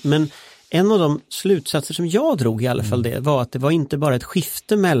godhetsaposteldiskussionen, men en av de slutsatser som jag drog i alla fall det var att det var inte bara ett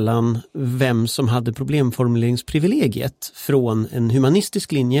skifte mellan vem som hade problemformuleringsprivilegiet från en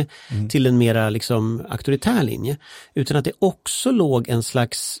humanistisk linje till en mera liksom auktoritär linje, utan att det också låg en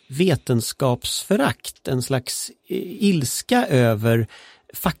slags vetenskapsförakt, en slags ilska över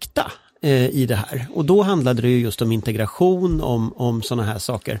fakta. i det här. Och då handlade det ju just om integration, om sådana här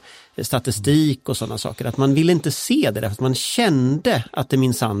saker, statistik och sådana saker. Att man ville inte se det därför att man kände att det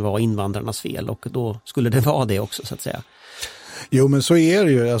minsann var invandrarnas fel och då skulle det vara det också så att säga. Jo, men så är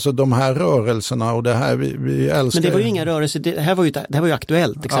det ju. Alltså de här rörelserna och det här vi älskar. Men det var ju inga rörelser, det här var ju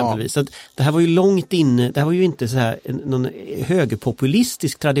aktuellt exempelvis. Ja. Så det här var ju långt inne, det här var ju inte så här någon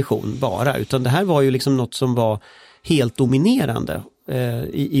högerpopulistisk tradition bara, utan det här var ju liksom något som var helt dominerande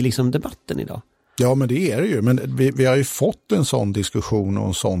i liksom debatten idag. Ja, men det är det ju. Men vi har ju fått en sån diskussion och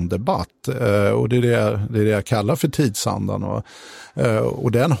en sån debatt. Och det är det jag kallar för tidsandan.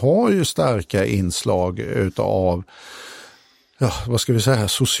 Och den har ju starka inslag utav vad ska vi säga,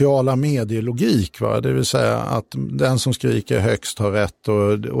 sociala medielogik, va? Det vill säga att den som skriker högst har rätt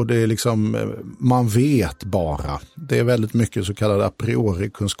och det är liksom, man vet bara. Det är väldigt mycket så kallad a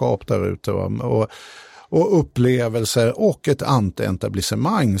priori-kunskap där ute, va? Och upplevelser och ett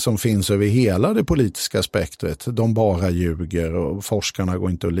anti-etablissemang som finns över hela det politiska spektret. De bara ljuger och forskarna går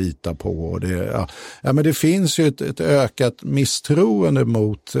inte att lita på. Och men det finns ju ett ökat misstroende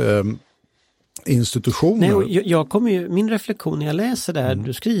mot institutioner. Nej, min reflektion när jag läser det här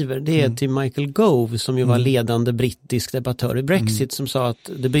du skriver, det är till Michael Gove som ju var ledande brittisk debattör i Brexit som sa att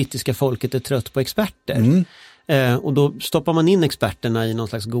det brittiska folket är trött på experter. Och då stoppar man in experterna i någon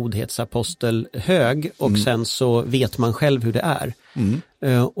slags godhetsapostelhög och sen så vet man själv hur det är.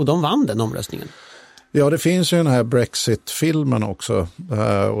 Och de vann den omröstningen. Ja, det finns ju den här Brexit-filmen också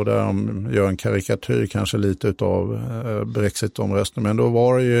och där de gör en karikatyr kanske lite utav Brexit-omröstningen. Men då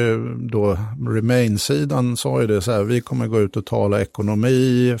var det ju, då Remain-sidan sa ju det så här, vi kommer gå ut och tala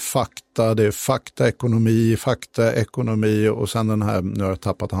ekonomi, fakta, det är faktaekonomi och sen den här, nu har jag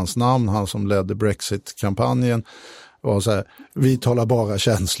tappat hans namn, han som ledde Brexit-kampanjen. Och så här, vi talar bara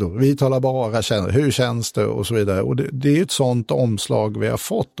känslor, hur känns det och så vidare. Och det är ju ett sånt omslag vi har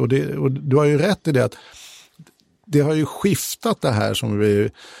fått och du har ju rätt i det att det har ju skiftat det här som vi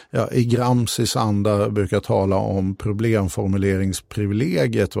i Gramscis anda brukar tala om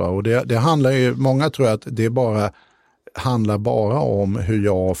problemformuleringsprivilegiet. Va? Och det handlar ju, många tror att det handlar bara om hur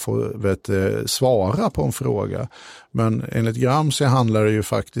jag får svara på en fråga. Men enligt Gramsci handlar det ju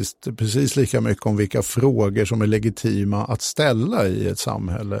faktiskt precis lika mycket om vilka frågor som är legitima att ställa i ett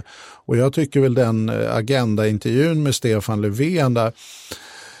samhälle. Och jag tycker väl den agendaintervjun med Stefan Löfven där,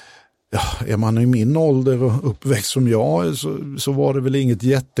 är man i min ålder och uppväxt som jag så var det väl inget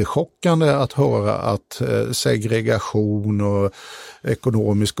jättechockande att höra att segregation och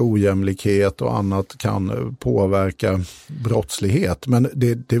ekonomisk ojämlikhet och annat kan påverka brottslighet. Men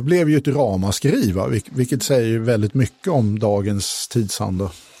det blev ju ett ramaskri, vilket säger ju väldigt mycket om dagens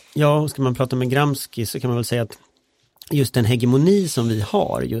tidsanda. Ja, och ska man prata med Gramsci så kan man väl säga att just den hegemoni som vi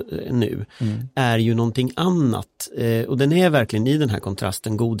har nu är ju någonting annat. Och den är verkligen i den här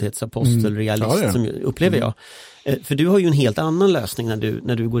kontrasten godhetsapostel, realist som upplever jag. För du har ju en helt annan lösning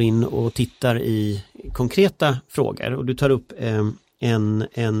när du går in och tittar i konkreta frågor. Och du tar upp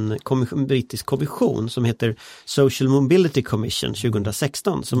en brittisk kommission som heter Social Mobility Commission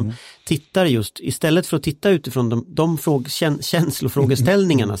 2016 som tittar just, istället för att titta utifrån de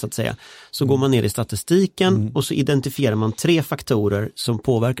känslofrågeställningarna så att säga, så går man ner i statistiken och så identifierar man 3 faktorer som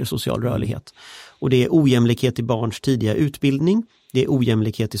påverkar social rörlighet. Och det är ojämlikhet i barns tidiga utbildning, det är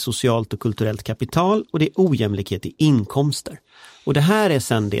ojämlikhet i socialt och kulturellt kapital och det är ojämlikhet i inkomster. Och det här är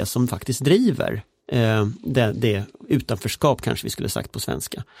sen det som faktiskt driver det utanförskap kanske vi skulle sagt på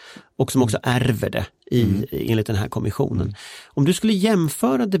svenska och som också ärver det enligt den här kommissionen. Om du skulle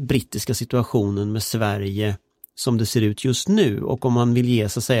jämföra den brittiska situationen med Sverige som det ser ut just nu och om man vill ge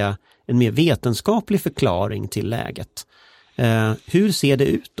så att säga en mer vetenskaplig förklaring till läget, hur ser det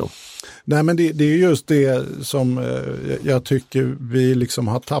ut då? Nej, men det är just det som jag tycker vi liksom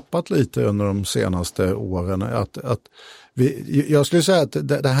har tappat lite under de senaste åren, att jag skulle säga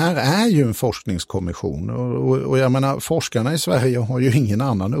att det här är ju en forskningskommission och jag menar forskarna i Sverige har ju ingen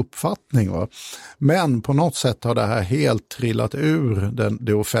annan uppfattning. Va? Men på något sätt har det här helt trillat ur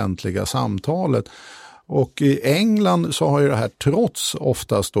det offentliga samtalet. Och i England så har ju det här trots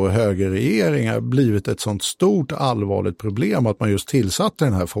oftast då högerregeringar blivit ett sånt stort allvarligt problem att man just tillsatte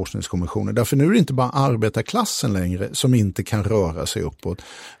den här forskningskommissionen. Därför nu är det inte bara arbetarklassen längre som inte kan röra sig uppåt.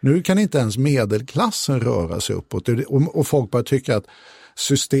 Nu kan inte ens medelklassen röra sig uppåt och folk bara tycker att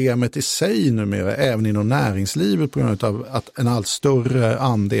systemet i sig numera, även inom näringslivet på grund av att en allt större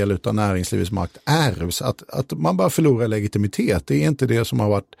andel av näringslivets makt ärvs, att man bara förlorar legitimitet. Det är inte det som har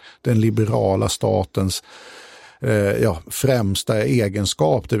varit den liberala statens främsta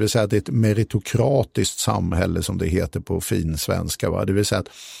egenskap, det vill säga att det är ett meritokratiskt samhälle som det heter på fin svenska. Va? Det vill säga att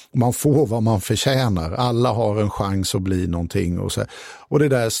man får vad man förtjänar, alla har en chans att bli någonting och det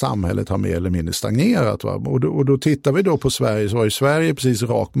där samhället har mer eller mindre stagnerat. Va? Och då tittar vi då på Sverige, så var ju Sverige precis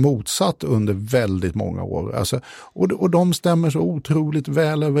rakt motsatt under väldigt många år. Alltså, och de stämmer så otroligt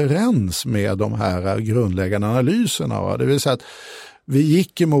väl överens med de här grundläggande analyserna. Va? Det vill säga att vi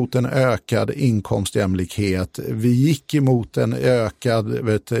gick emot en ökad inkomstjämlikhet, vi gick emot en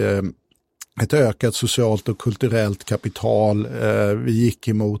ett ökat socialt och kulturellt kapital, vi gick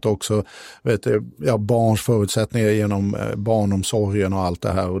emot också barns förutsättningar genom barnomsorgen och allt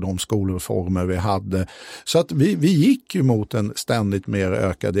det här och de skolreformer vi hade. Så att vi gick emot en ständigt mer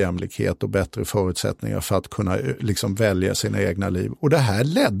ökad jämlikhet och bättre förutsättningar för att kunna liksom välja sina egna liv. Och det här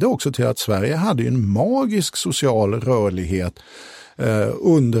ledde också till att Sverige hade en magisk social rörlighet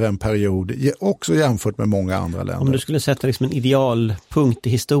under en period, också jämfört med många andra länder. Om du skulle sätta liksom en idealpunkt i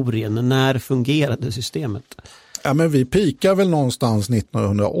historien, när fungerade systemet? Ja, men vi pikar väl någonstans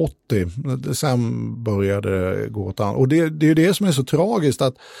 1980, sen började det gå åt annat. Och det är ju det som är så tragiskt,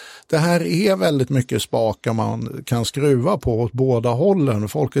 att det här är väldigt mycket spakar man kan skruva på åt båda hållen.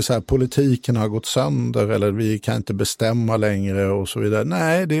 Folk är så här, politiken har gått sönder eller vi kan inte bestämma längre och så vidare.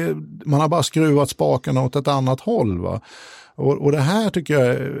 Nej, man har bara skruvat spakarna åt ett annat håll, va? Och det här tycker jag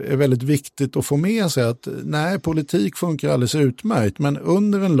är väldigt viktigt att få med sig, att nej, politik funkar alldeles utmärkt, men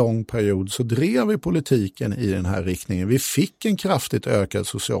under en lång period så drev vi politiken i den här riktningen. Vi fick en kraftigt ökad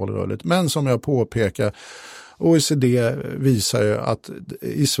social rörlighet, men som jag påpekar, OECD visar ju att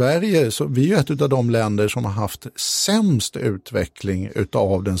i Sverige, så vi är ett av de länder som har haft sämst utveckling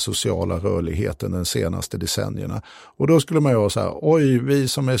utav den sociala rörligheten de senaste decennierna. Och då skulle man ju vara så här, oj, vi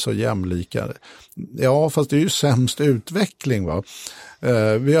som är så jämlika. Ja, fast det är ju sämst utveckling, va?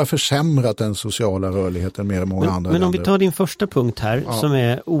 Vi har försämrat den sociala rörligheten mer än många andra länder. Men om vi tar din första punkt här, som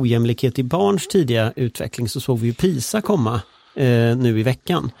är ojämlikhet i barns tidiga utveckling, så såg vi ju PISA komma nu i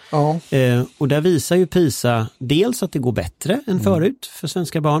veckan. Ja. Och där visar ju PISA dels att det går bättre än förut för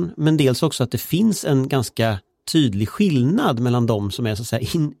svenska barn, men dels också att det finns en ganska tydlig skillnad mellan de som är så att säga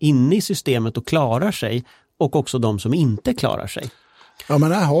inne i systemet och klarar sig och också de som inte klarar sig. Ja,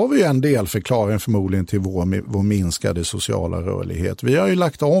 men här har vi ju en delförklaring förmodligen till vår minskade sociala rörlighet. Vi har ju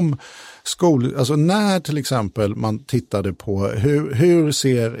lagt om alltså när till exempel man tittade på hur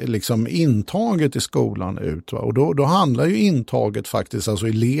ser liksom intaget i skolan ut, va? Och då handlar ju intaget faktiskt, alltså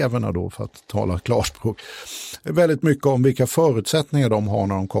eleverna då, för att tala klarspråk, väldigt mycket om vilka förutsättningar de har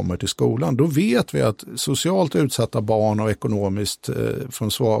när de kommer till skolan. Då vet vi att socialt utsatta barn och ekonomiskt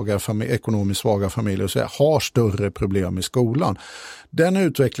svaga familjer så har större problem i skolan. Den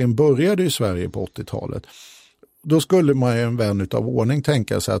utvecklingen började i Sverige på 80-talet. Då skulle man ju en vän utav ordning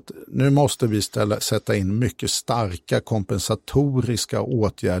tänka sig att nu måste vi sätta in mycket starka kompensatoriska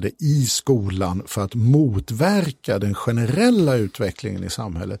åtgärder i skolan för att motverka den generella utvecklingen i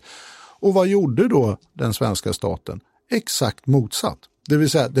samhället. Och vad gjorde då den svenska staten? Exakt motsatt. Det vill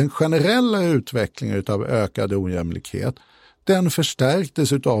säga den generella utvecklingen utav ökad ojämlikhet, den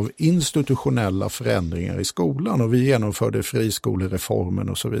förstärktes av institutionella förändringar i skolan och vi genomförde friskolereformen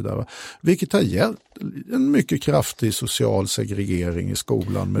och så vidare. Vilket har gett en mycket kraftig social segregering i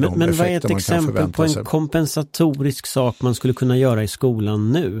skolan med de effekter man kan förvänta sig. Men vad är ett exempel på en kompensatorisk sak man skulle kunna göra i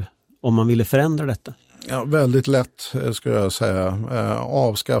skolan nu om man ville förändra detta? Ja, väldigt lätt skulle jag säga.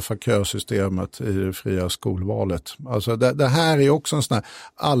 Avskaffa kösystemet i det fria skolvalet. Alltså det här är också en sån här,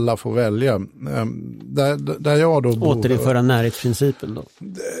 alla får välja. Där jag då bor, återinföra närhetsprincipen då?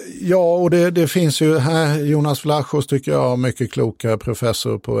 Ja, och det finns ju här, Jonas Vlachos tycker jag mycket kloka,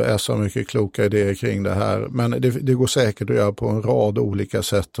 professor på SO, mycket kloka idéer kring det här. Men det går säkert att göra på en rad olika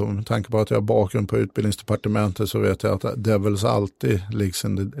sätt. Och med tanke på att jag har bakgrund på utbildningsdepartementet så vet jag att devils alltid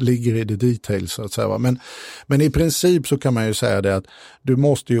ligger i the details så att säga. Men i princip så kan man ju säga det att du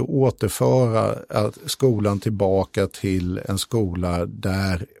måste ju återföra skolan tillbaka till en skola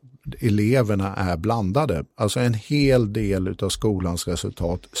där eleverna är blandade. Alltså en hel del av skolans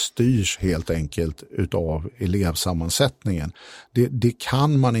resultat styrs helt enkelt utav elevsammansättningen. Det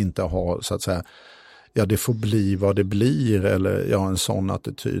kan man inte ha så att säga, ja det får bli vad det blir eller ja en sån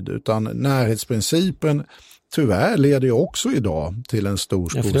attityd, utan närhetsprincipen tyvärr leder ju också idag till en stor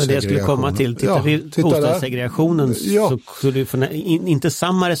skolsegregation. Det skulle komma till. Tittar vi bostadssegregationen så skulle vi få inte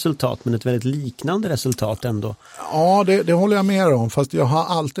samma resultat men ett väldigt liknande resultat ändå. Ja, det håller jag med om, fast jag har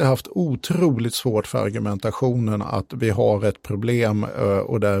alltid haft otroligt svårt för argumentationen att vi har ett problem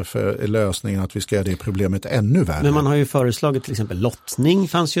och därför är lösningen att vi ska göra det problemet ännu värre. Men man har ju föreslagit till exempel lottning,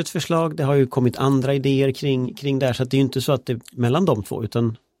 fanns ju ett förslag, det har ju kommit andra idéer kring det här, så att det är ju inte så att det är mellan de två,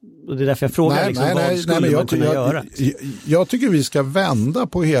 utan Och det är därför jag frågar vad skulle man kunna göra? Jag tycker vi ska vända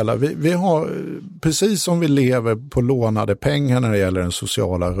på hela. Vi har, precis som vi lever på lånade pengar när det gäller den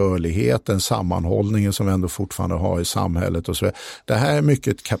sociala rörligheten, sammanhållningen som vi ändå fortfarande har i samhället och så. Det här är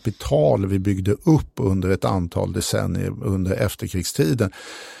mycket kapital vi byggde upp under ett antal decennier under efterkrigstiden.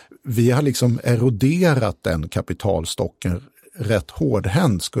 Vi har liksom eroderat den kapitalstocken rätt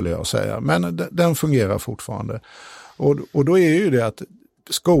hårdhänt skulle jag säga. Men den fungerar fortfarande. Och då är ju det att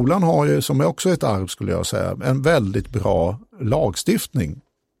skolan har ju, som är också ett arv skulle jag säga, en väldigt bra lagstiftning.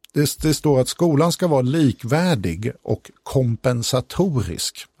 Det står att skolan ska vara likvärdig och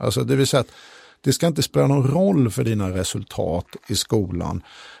kompensatorisk. Alltså det vill säga att det ska inte spela någon roll för dina resultat i skolan.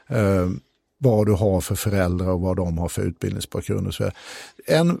 Vad du har för föräldrar och vad de har för utbildningsbakgrund och så vidare.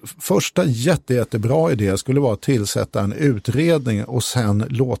 En första jättebra idé skulle vara att tillsätta en utredning och sen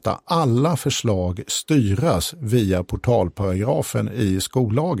låta alla förslag styras via portalparagrafen i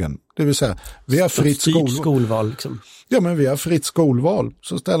skollagen. Det vill säga, vi har fritt skolval. Liksom. Ja, men vi har fritt skolval.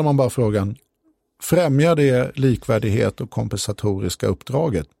 Så ställer man bara frågan, främjar det likvärdighet och kompensatoriska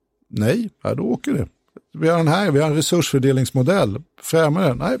uppdraget? Nej, ja, då åker det. Vi har en resursfördelningsmodell. Främjar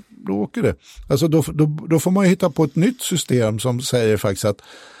den? Nej, då åker det. Alltså då får man hitta på ett nytt system som säger faktiskt att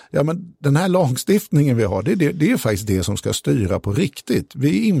ja, men den här lagstiftningen vi har, det är faktiskt det som ska styra på riktigt.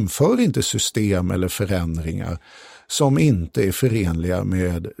 Vi inför inte system eller förändringar som inte är förenliga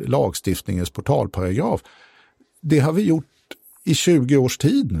med lagstiftningens portalparagraf. Det har vi gjort i 20 års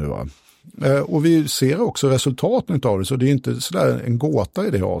tid nu, va? Och vi ser också resultaten av det, så det är inte sådär en gåta i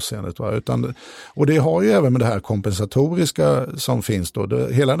det avseendet. Va? Och det har ju även med det här kompensatoriska som finns då.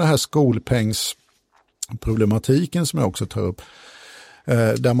 Hela den här skolpengsproblematiken som jag också tar upp,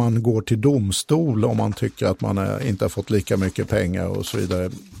 där man går till domstol om man tycker att man inte har fått lika mycket pengar och så vidare.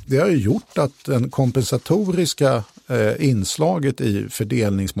 Det har ju gjort att den kompensatoriska inslaget i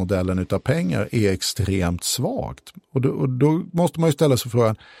fördelningsmodellen utav pengar är extremt svagt. Och då måste man ju ställa sig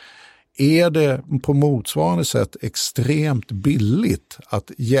frågan, är det på motsvarande sätt extremt billigt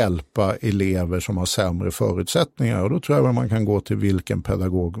att hjälpa elever som har sämre förutsättningar? Och då tror jag att man kan gå till vilken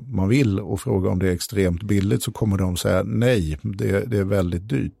pedagog man vill och fråga om det är extremt billigt, så kommer de säga nej, det är väldigt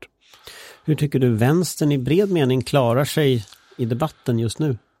dyrt. Hur tycker du vänstern i bred mening klarar sig i debatten just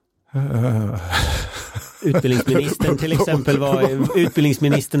nu? Utbildningsministern till exempel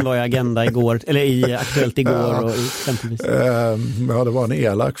var i Agenda igår, eller i Aktuellt igår. Och exempelvis. Ja, det var en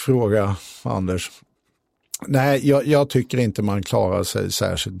elak fråga, Anders. Nej, jag tycker inte man klarar sig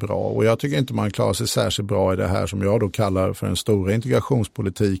särskilt bra, och jag tycker inte man klarar sig särskilt bra i det här som jag då kallar för den stora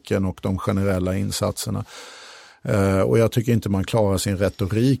integrationspolitiken och de generella insatserna. Och jag tycker inte man klarar sin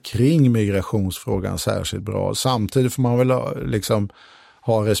retorik kring migrationsfrågan särskilt bra. Samtidigt får man väl liksom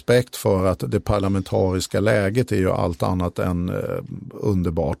ha respekt för att det parlamentariska läget är ju allt annat än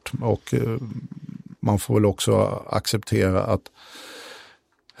underbart, och man får väl också acceptera att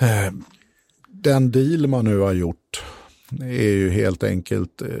den deal man nu har gjort är ju helt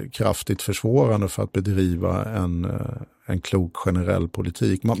enkelt kraftigt försvårande för att bedriva en klok generell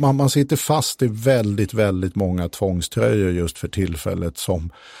politik. Man sitter fast i väldigt, väldigt många tvångströjor just för tillfället, som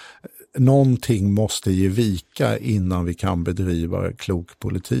någonting måste ge vika innan vi kan bedriva klok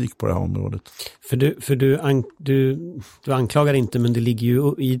politik på det här området. För du anklagar inte, men det ligger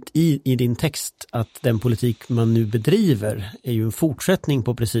ju i din text att den politik man nu bedriver är ju en fortsättning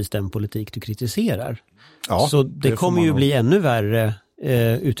på precis den politik du kritiserar. Ja, så det kommer ju bli ännu värre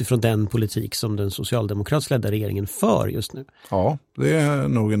utifrån den politik som den socialdemokratiskt ledda regeringen för just nu. Ja, det är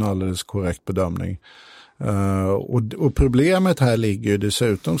nog en alldeles korrekt bedömning. Och problemet här ligger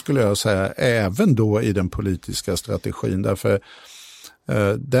dessutom, skulle jag säga, även då i den politiska strategin, därför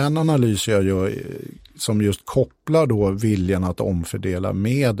den analys jag gör som just kopplar då viljan att omfördela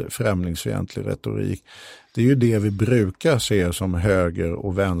med främlingsfientlig retorik, det är ju det vi brukar se som höger-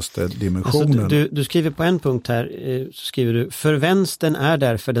 och vänsterdimensionen. Alltså, du skriver på en punkt här, så skriver du: för vänstern är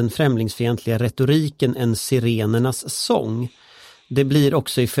därför den främlingsfientliga retoriken en sirenernas sång. Det blir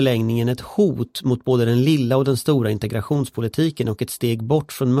också i förlängningen ett hot mot både den lilla och den stora integrationspolitiken och ett steg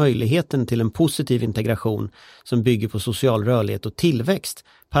bort från möjligheten till en positiv integration som bygger på social rörlighet och tillväxt,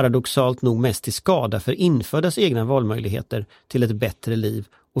 paradoxalt nog mest till skada för inföddas egna valmöjligheter till ett bättre liv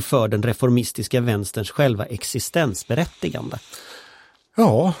och för den reformistiska vänsterns själva existensberättigande.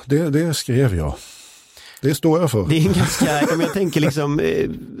 Ja, det skrev jag. Det står jag för. Det är en ganska, om jag tänker liksom,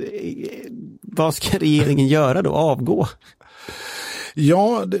 vad ska regeringen göra då? Avgå?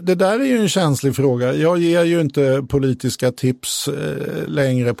 Ja, det där är ju en känslig fråga. Jag ger ju inte politiska tips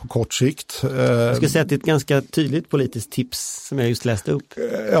längre på kort sikt. Jag skulle säga att det är ett ganska tydligt politiskt tips som jag just läste upp.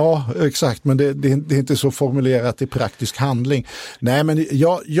 Ja, exakt, men det är inte så formulerat i praktisk handling. Nej, men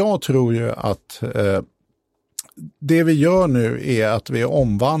jag tror ju att det vi gör nu är att vi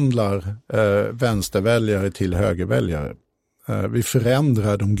omvandlar vänsterväljare till högerväljare. Vi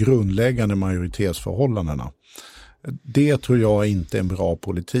förändrar de grundläggande majoritetsförhållandena. Det tror jag inte är en bra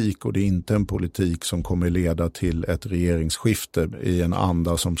politik, och det är inte en politik som kommer leda till ett regeringsskifte i en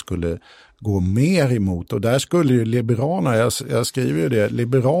anda som skulle gå mer emot. Och där skulle ju Liberalerna, jag skriver ju det,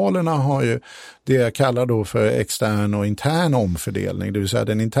 Liberalerna har ju det jag kallar då för extern och intern omfördelning. Det vill säga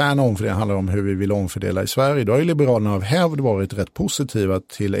den interna omfördelningen handlar om hur vi vill omfördela i Sverige. Då har ju Liberalerna av hävd varit rätt positiva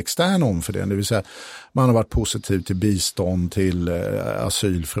till extern omfördelning. Det vill säga man har varit positiv till bistånd, till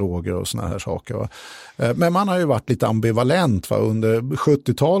asylfrågor och såna här saker. Va? Men man har ju varit lite ambivalent. Va? Under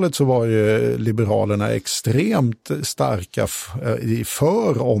 70-talet så var ju Liberalerna extremt starka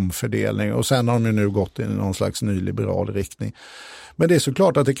för omfördelning, och sen har de ju nu gått i någon slags nyliberal riktning. Men det är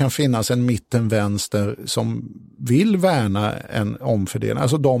såklart att det kan finnas en mitten-vänster som vill värna en omfördelning.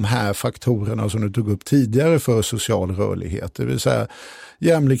 Alltså de här faktorerna som du tog upp tidigare för social rörlighet. Det vill säga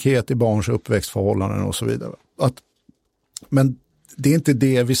jämlikhet i barns uppväxtförhållanden och så vidare. Men det är inte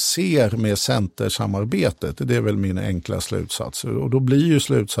det vi ser med centersamarbetet. Det är väl min enkla slutsats. Och då blir ju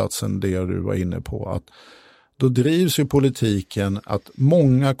slutsatsen det du var inne på, att då drivs ju politiken att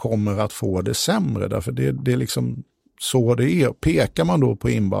många kommer att få det sämre. Därför det är liksom så det är. Pekar man då på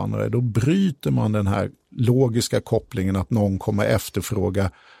invandrare, då bryter man den här logiska kopplingen att någon kommer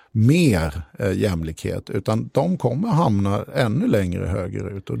efterfråga mer jämlikhet, utan de kommer hamna ännu längre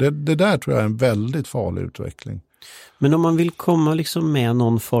högerut. Och det där tror jag är en väldigt farlig utveckling. Men om man vill komma liksom med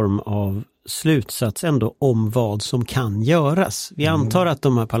någon form av slutsats ändå om vad som kan göras. Vi antar att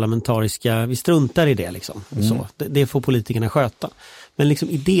de här parlamentariska, vi struntar i det liksom. Så, det får politikerna sköta. Men liksom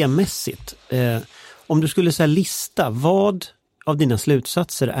idémässigt, om du skulle så här lista, vad av dina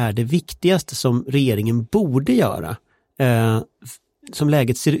slutsatser är det viktigaste som regeringen borde göra som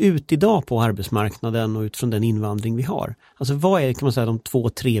läget ser ut idag på arbetsmarknaden och utifrån den invandring vi har? Alltså vad är, kan man säga, de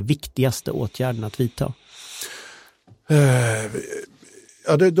 2-3 viktigaste åtgärderna att vidta?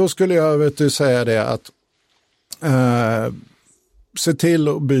 Ja, då skulle jag säga det att se till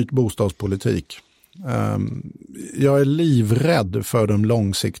att byta bostadspolitik. Jag är livrädd för de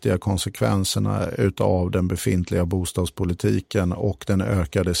långsiktiga konsekvenserna utav den befintliga bostadspolitiken och den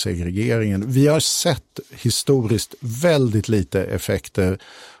ökade segregeringen. Vi har sett historiskt väldigt lite effekter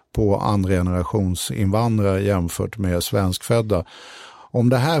på andra generations invandrare jämfört med svenskfödda. Om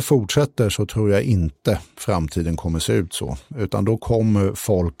det här fortsätter så tror jag inte framtiden kommer se ut så, utan då kommer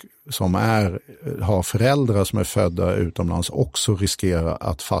folk som har föräldrar som är födda utomlands också riskera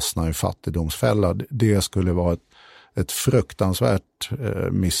att fastna i fattigdomsfälla. Det skulle vara ett fruktansvärt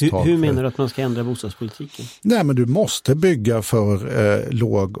misstag. Hur menar du att man ska ändra bostadspolitiken? Nej, men du måste bygga för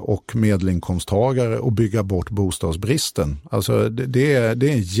låg- och medelinkomsttagare och bygga bort bostadsbristen. Alltså det är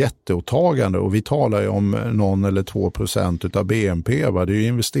en jätteåtagande, och vi talar ju om 1 eller 2% av BNP. Va? Det är ju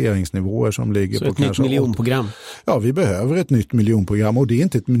investeringsnivåer som ligger så på kanske... Så ett nytt miljonprogram? Ja, vi behöver ett nytt miljonprogram, och det är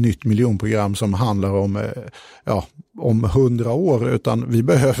inte ett nytt miljonprogram som handlar om 100 år, utan vi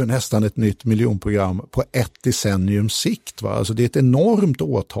behöver nästan ett nytt miljonprogram på ett decennium sikt. Va? Alltså det är ett enormt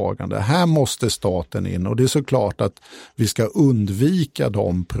åtagande. Här måste staten in, och det är såklart att vi ska undvika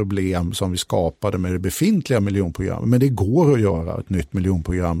de problem som vi skapade med det befintliga miljonprogrammet. Men det går att göra ett nytt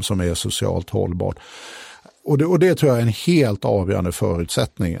miljonprogram som är socialt hållbart. Och det tror jag är en helt avgörande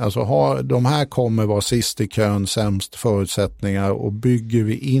förutsättning. Alltså de här kommer vara sist i kön, sämst förutsättningar, och bygger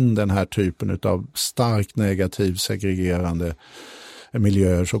vi in den här typen av starkt negativ segregerande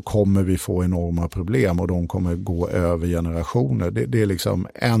miljöer så kommer vi få enorma problem, och de kommer gå över generationer. Det är liksom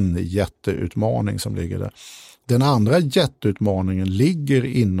en jätteutmaning som ligger där. Den andra jätteutmaningen ligger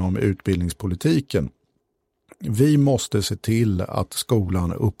inom utbildningspolitiken. Vi måste se till att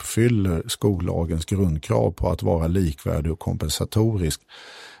skolan uppfyller skollagens grundkrav på att vara likvärdig och kompensatorisk.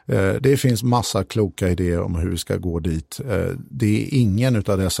 Det finns massa kloka idéer om hur vi ska gå dit. Det är ingen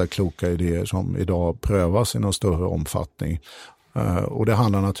av dessa kloka idéer som idag prövas i någon större omfattning. Och det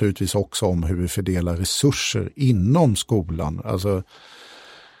handlar naturligtvis också om hur vi fördelar resurser inom skolan. Alltså,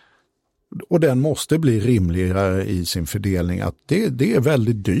 och den måste bli rimligare i sin fördelning. Att det är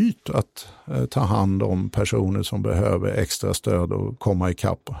väldigt dyrt att ta hand om personer som behöver extra stöd och komma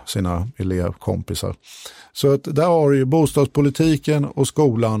ikapp sina elevkompisar. Så att där har du ju bostadspolitiken och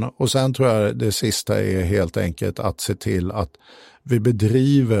skolan, och sen tror jag det sista är helt enkelt att se till att vi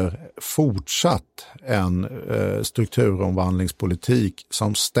bedriver fortsatt en strukturomvandlingspolitik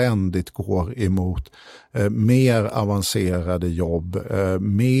som ständigt går emot mer avancerade jobb,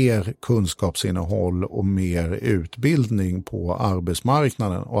 mer kunskapsinnehåll och mer utbildning på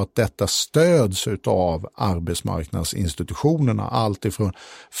arbetsmarknaden, och att detta stöds av arbetsmarknadsinstitutionerna, allt ifrån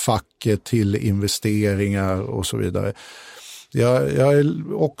facket till investeringar och så vidare. Jag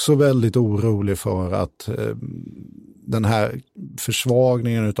är också väldigt orolig för att den här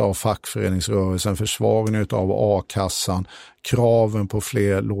försvagningen av fackföreningsrörelsen, försvagningen av a-kassan, kraven på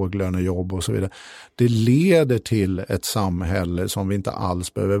fler låglönejobb och så vidare, det leder till ett samhälle som vi inte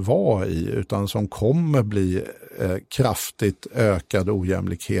alls behöver vara i, utan som kommer bli kraftigt ökad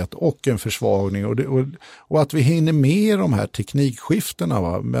ojämlikhet och en försvagning, och att vi hinner med de här teknikskiftena.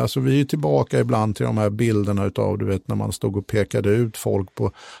 Va? Men alltså, vi är tillbaka ibland till de här bilderna utav, du vet, när man stod och pekade ut folk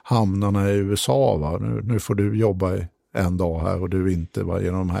på hamnarna i USA. Va? Nu får du jobba en dag här och du inte, va?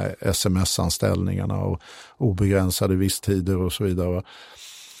 Genom de här sms-anställningarna och obegränsade visstider och så vidare. Va?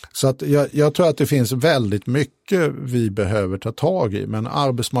 Så att jag tror att det finns väldigt mycket vi behöver ta tag i, men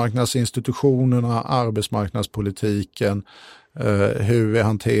arbetsmarknadsinstitutionerna, arbetsmarknadspolitiken, hur vi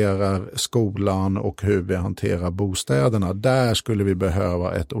hanterar skolan och hur vi hanterar bostäderna, där skulle vi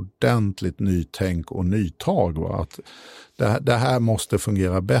behöva ett ordentligt nytänk och nytag. Va? Att det här måste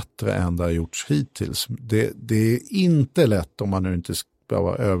fungera bättre än det har gjorts hittills. Det är inte lätt, om man nu inte ska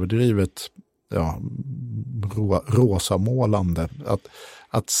vara överdrivet rosamålande,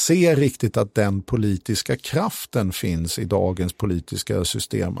 att se riktigt att den politiska kraften finns i dagens politiska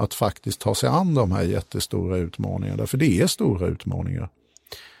system att faktiskt ta sig an de här jättestora utmaningarna. För det är stora utmaningar.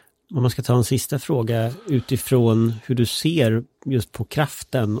 Om man ska ta en sista fråga utifrån hur du ser just på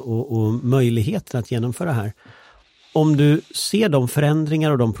kraften och möjligheten att genomföra det här. Om du ser de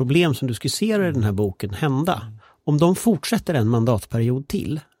förändringar och de problem som du skisserar i den här boken hända, om de fortsätter en mandatperiod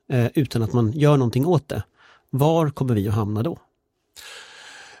till utan att man gör någonting åt det, var kommer vi att hamna då?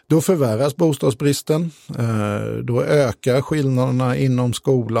 Då förvärras bostadsbristen, då ökar skillnaderna inom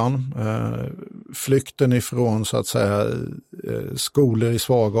skolan, flykten ifrån så att säga skolor i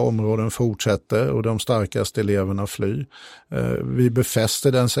svaga områden fortsätter och de starkaste eleverna flyr. Vi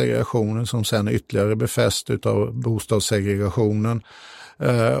befäster den segregationen som sen ytterligare befäst av bostadssegregationen.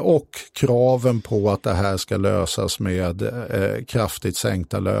 Och kraven på att det här ska lösas med kraftigt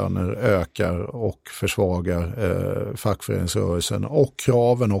sänkta löner ökar och försvagar fackföreningsrörelsen, och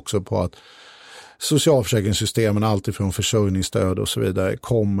kraven också på att socialförsäkringssystemen, alltifrån försörjningsstöd och så vidare,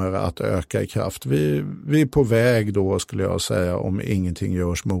 kommer att öka i kraft. Vi är på väg då, skulle jag säga, om ingenting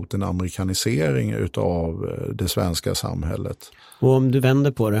görs, mot en amerikanisering utav det svenska samhället. Och om du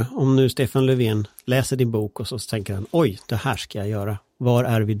vänder på det, om nu Stefan Löfven läser din bok och så tänker han, oj, det här ska jag göra. Var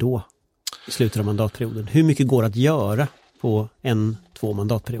är vi då i slutet av mandatperioden? Hur mycket går att göra på 1-2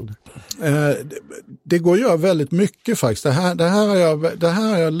 mandatperioder? Det går att göra väldigt mycket faktiskt. Det här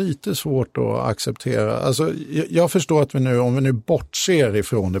har jag lite svårt att acceptera. Alltså, jag förstår att om vi nu bortser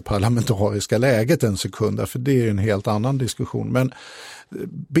ifrån det parlamentariska läget en sekund, för det är en helt annan diskussion. Men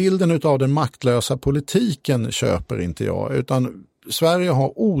bilden av den maktlösa politiken köper inte jag, utan Sverige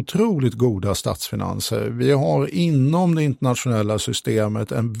har otroligt goda statsfinanser. Vi har inom det internationella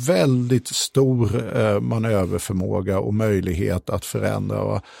systemet en väldigt stor manöverförmåga och möjlighet att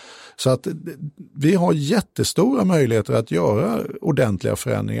förändra. Så att vi har jättestora möjligheter att göra ordentliga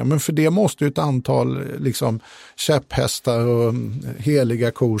förändringar. Men för det måste ju ett antal käpphästar och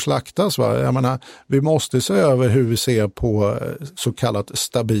heliga kor slaktas. Va? Jag menar, vi måste se över hur vi ser på så kallat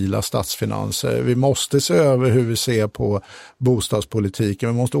stabila statsfinanser. Vi måste se över hur vi ser på bostadspolitiken.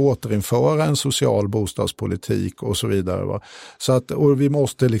 Vi måste återinföra en social bostadspolitik och så vidare. Va? Och vi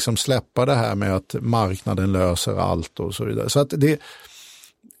måste släppa det här med att marknaden löser allt och så vidare. Så att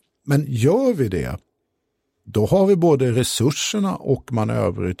men gör vi det, då har vi både resurserna och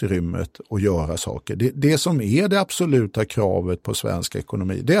manöverutrymmet att göra saker. Det som är det absoluta kravet på svensk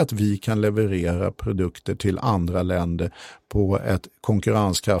ekonomi, det är att vi kan leverera produkter till andra länder på ett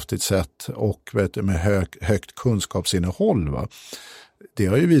konkurrenskraftigt sätt och med högt kunskapsinnehåll. Va? Det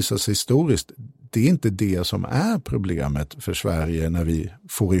har ju visat sig historiskt. Det är inte det som är problemet för Sverige när vi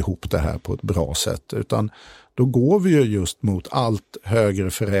får ihop det här på ett bra sätt, utan då går vi ju just mot allt högre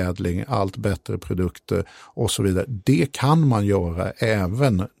förädling, allt bättre produkter och så vidare. Det kan man göra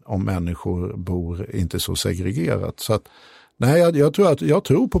även om människor bor inte så segregerat. Så att, nej, jag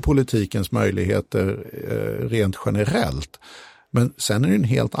tror på politikens möjligheter rent generellt. Men sen är det en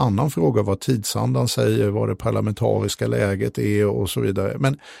helt annan fråga vad tidsandan säger, vad det parlamentariska läget är och så vidare.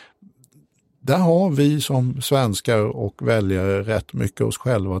 Men där har vi som svenskar och väljare rätt mycket oss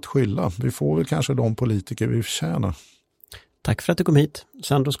själva att skylla. Vi får väl kanske de politiker vi förtjänar. Tack för att du kom hit,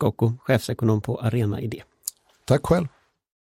 Sandro Scocco, chefsekonom på Arena Idé. Tack själv.